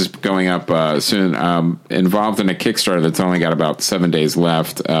that this is going up soon, involved in a Kickstarter that's only got about 7 days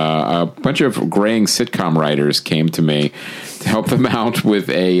left. A bunch of graying sitcom writers came to me to help them out with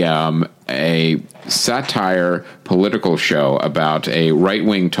a satire political show about a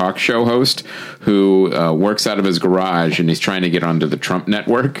right-wing talk show host who works out of his garage, and he's trying to get onto the Trump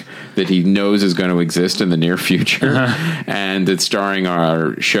network that he knows is going to exist in the near future. And it's starring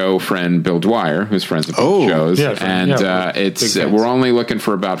our show friend Bill Dwyer, who's friends with both shows. Yeah, and we're only looking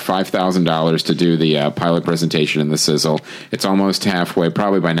for about $5,000 to do the pilot presentation in the sizzle. It's almost halfway.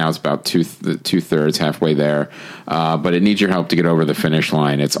 Probably by now it's about two-thirds halfway there. But it needs your help to get over the finish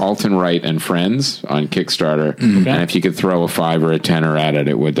line. It's Alton Wright and Friends on Kickstarter. And if you could throw a $5 or a $10 at it,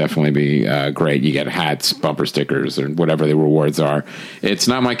 it would definitely be great. You get hats, bumper stickers, or whatever the rewards are. It's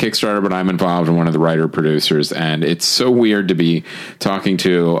not my Kickstarter, but I'm involved in one of the writer-producers, and it's so weird to be talking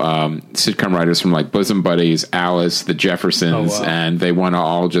to sitcom writers from like Bosom Buddies, Alice, the Jeffersons, and they want to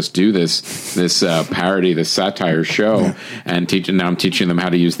all just do this parody, this satire show, and now I'm teaching them how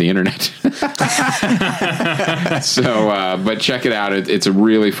to use the internet. So, but check it out. It's a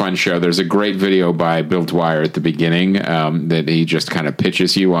really fun show. There's a great video by Bill Dwyer at the beginning that he just kind of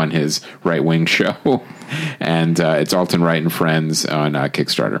pitches you on his right-wing show. And it's Alton Wright and Friends on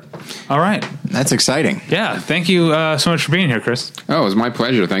Kickstarter. All right. That's exciting. Yeah. Thank you so much for being here, Chris. Oh, it was my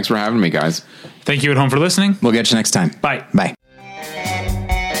pleasure. Thanks for having me, guys. Thank you at home for listening. We'll get you next time. Bye. Bye.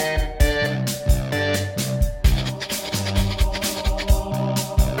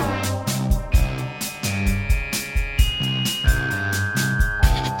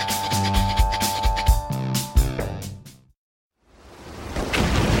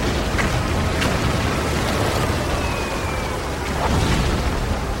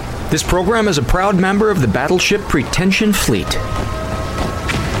 This program is a proud member of the Battleship Pretension Fleet.